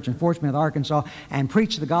Baptist Church in Fort Smith, Arkansas, and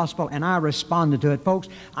preached the gospel, and I responded to it. Folks,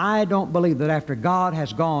 I don't believe that after God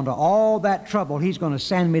has gone to all that trouble, He's going to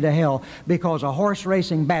send me to hell because a horse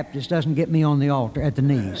racing Baptist doesn't get me on the altar at the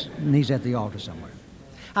knees at the altar somewhere.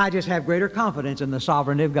 I just have greater confidence in the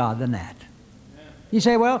sovereignty of God than that. You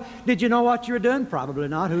say, well, did you know what you were doing? Probably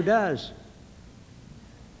not. Who does?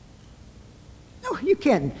 No, you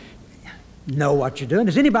can't know what you're doing.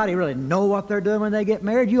 Does anybody really know what they're doing when they get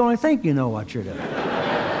married? You only think you know what you're doing.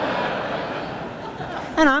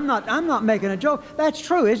 And I'm not making a joke. That's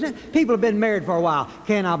true, isn't it? People have been married for a while.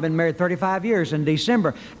 Ken and I have been married 35 years in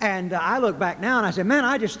December. And I look back now and I say, man,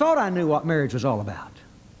 I just thought I knew what marriage was all about.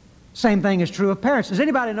 Same thing is true of parents. Does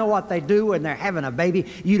anybody know what they do when they're having a baby?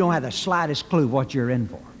 You don't have the slightest clue what you're in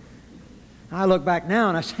for. I look back now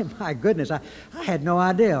and I say, my goodness, I had no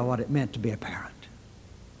idea what it meant to be a parent.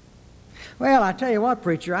 Well, I tell you what,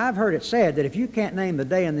 preacher, I've heard it said that if you can't name the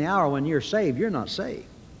day and the hour when you're saved, you're not saved.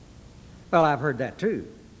 Well, I've heard that too.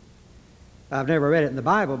 I've never read it in the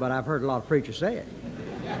Bible, but I've heard a lot of preachers say it.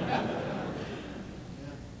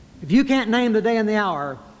 If you can't name the day and the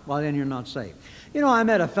hour, well, then you're not saved. You know, I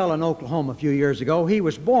met a fellow in Oklahoma a few years ago. He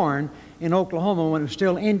was born in Oklahoma when it was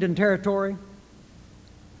still Indian territory.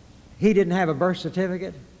 He didn't have a birth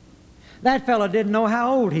certificate. That fellow didn't know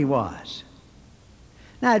how old he was.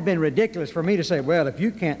 Now, it'd been ridiculous for me to say, well, if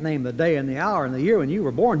you can't name the day and the hour and the year when you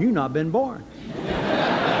were born, you've not been born.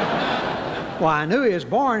 Well, I knew he was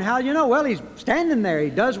born. How do you know? Well, he's standing there.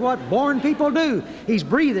 He does what born people do. He's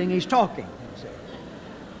breathing. He's talking.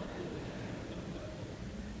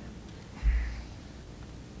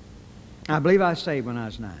 I believe I was saved when I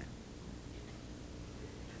was 9.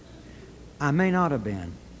 I may not have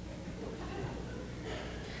been.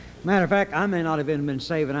 Matter of fact, I may not have even been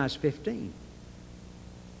saved when I was 15.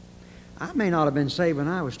 I may not have been saved when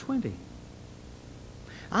I was 20.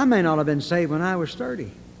 I may not have been saved when I was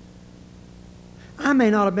 30. I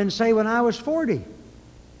may not have been saved when I was 40.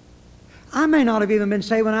 I may not have even been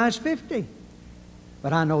saved when I was 50.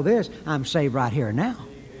 But I know this, I'm saved right here and now.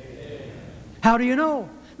 How do you know?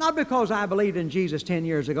 Not because I believed in Jesus 10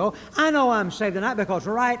 years ago. I know I'm saved tonight because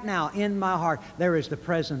right now in my heart there is the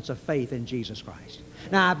presence of faith in Jesus Christ.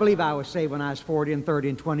 Now, I believe I was saved when I was 40 and 30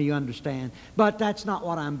 and 20, you understand. But that's not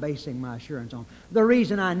what I'm basing my assurance on. The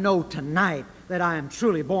reason I know tonight that I am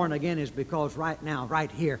truly born again is because right now,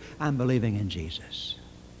 right here, I'm believing in Jesus.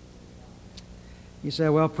 You say,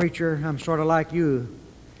 well, preacher, I'm sort of like you.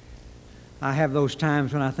 I have those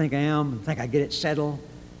times when I think I am, think I get it settled,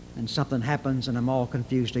 and something happens and I'm all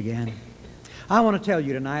confused again. I want to tell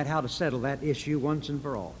you tonight how to settle that issue once and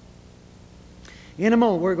for all. In a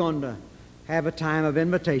moment, we're going to have a time of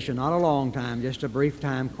invitation, not a long time, just a brief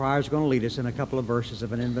time. Choir's going to lead us in a couple of verses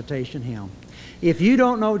of an invitation hymn. If you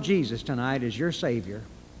don't know Jesus tonight as your Savior,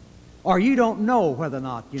 or you don't know whether or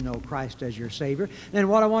not you know Christ as your Savior, then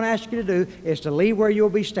what I want to ask you to do is to leave where you'll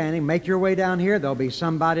be standing, make your way down here. There'll be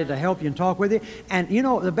somebody to help you and talk with you. And you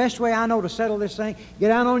know, the best way I know to settle this thing, get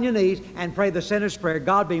down on your knees and pray the sinner's prayer.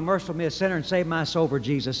 God be merciful to me, a sinner, and save my soul for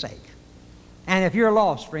Jesus' sake. And if you're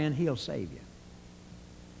lost, friend, He'll save you.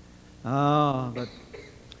 Oh, but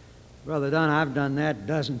Brother Dunn, I've done that a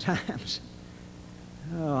dozen times.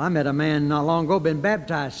 Oh, I met a man not long ago, been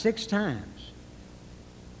baptized 6 times.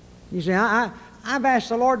 You see, I've asked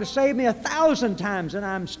the Lord to save me 1,000 times, and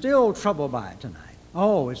I'm still troubled by it tonight.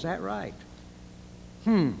 Oh, is that right?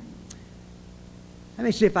 Let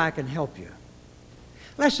me see if I can help you.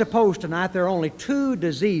 Let's suppose tonight there are only 2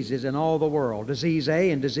 diseases in all the world, disease A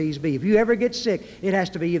and disease B. If you ever get sick, it has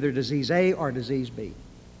to be either disease A or disease B.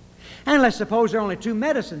 And let's suppose there are only 2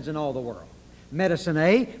 medicines in all the world. Medicine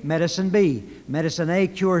A, medicine B. Medicine A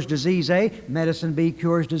cures disease A, medicine B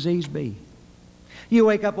cures disease B. You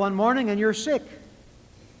wake up one morning and you're sick.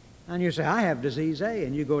 And you say, I have disease A.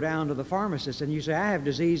 And you go down to the pharmacist and you say, I have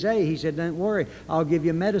disease A. He said, don't worry, I'll give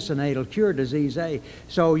you medicine A. It'll cure disease A.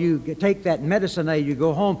 So you take that medicine A, you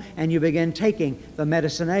go home and you begin taking the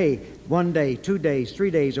medicine A 1 day, 2 days,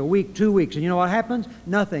 3 days, a week, 2 weeks. And you know what happens?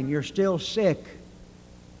 Nothing. You're still sick.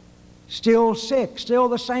 Still sick. Still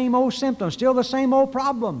the same old symptoms. Still the same old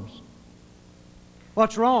problems.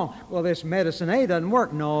 What's wrong? Well, this medicine A doesn't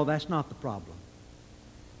work. No, that's not the problem.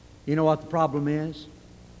 You know what the problem is?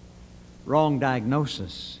 Wrong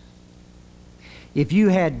diagnosis. If you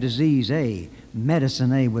had disease A,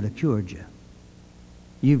 medicine A would have cured you.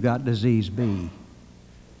 You've got disease B.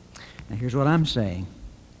 Now here's what I'm saying.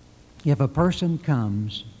 If a person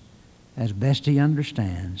comes as best he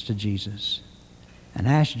understands to Jesus and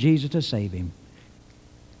asks Jesus to save him,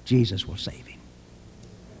 Jesus will save him.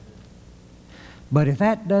 But if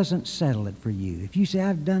that doesn't settle it for you, if you say,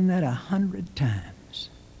 I've done that 100 times,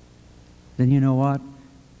 then you know what?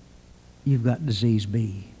 You've got disease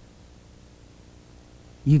B.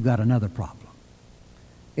 You've got another problem.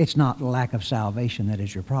 It's not lack of salvation that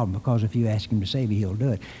is your problem, because if you ask Him to save you, He'll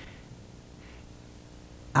do it.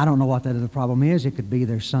 I don't know what that other problem is. It could be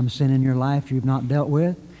there's some sin in your life you've not dealt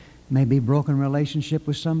with. It may be a broken relationship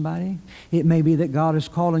with somebody. It may be that God is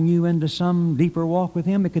calling you into some deeper walk with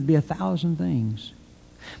Him. It could be 1,000 things.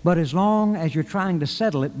 But as long as you're trying to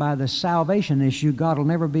settle it by the salvation issue, God will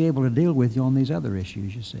never be able to deal with you on these other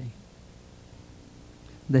issues, you see.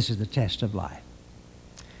 This is the test of life.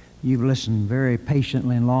 You've listened very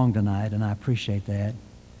patiently and long tonight, and I appreciate that.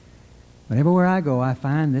 But everywhere I go, I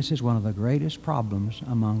find this is one of the greatest problems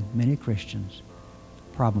among many Christians,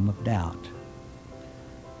 the problem of doubt.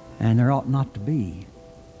 And there ought not to be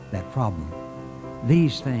that problem.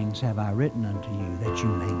 These things have I written unto you, that you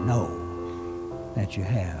may know that you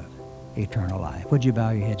have eternal life. Would you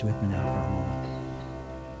bow your heads with me now for a moment?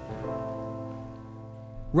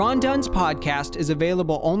 Ron Dunn's podcast is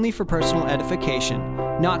available only for personal edification,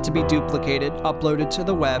 not to be duplicated, uploaded to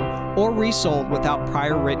the web, or resold without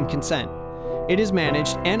prior written consent. It is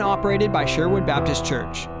managed and operated by Sherwood Baptist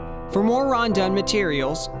Church. For more Ron Dunn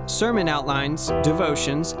materials, sermon outlines,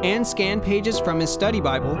 devotions, and scanned pages from his study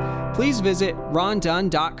Bible, please visit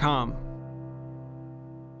rondunn.com.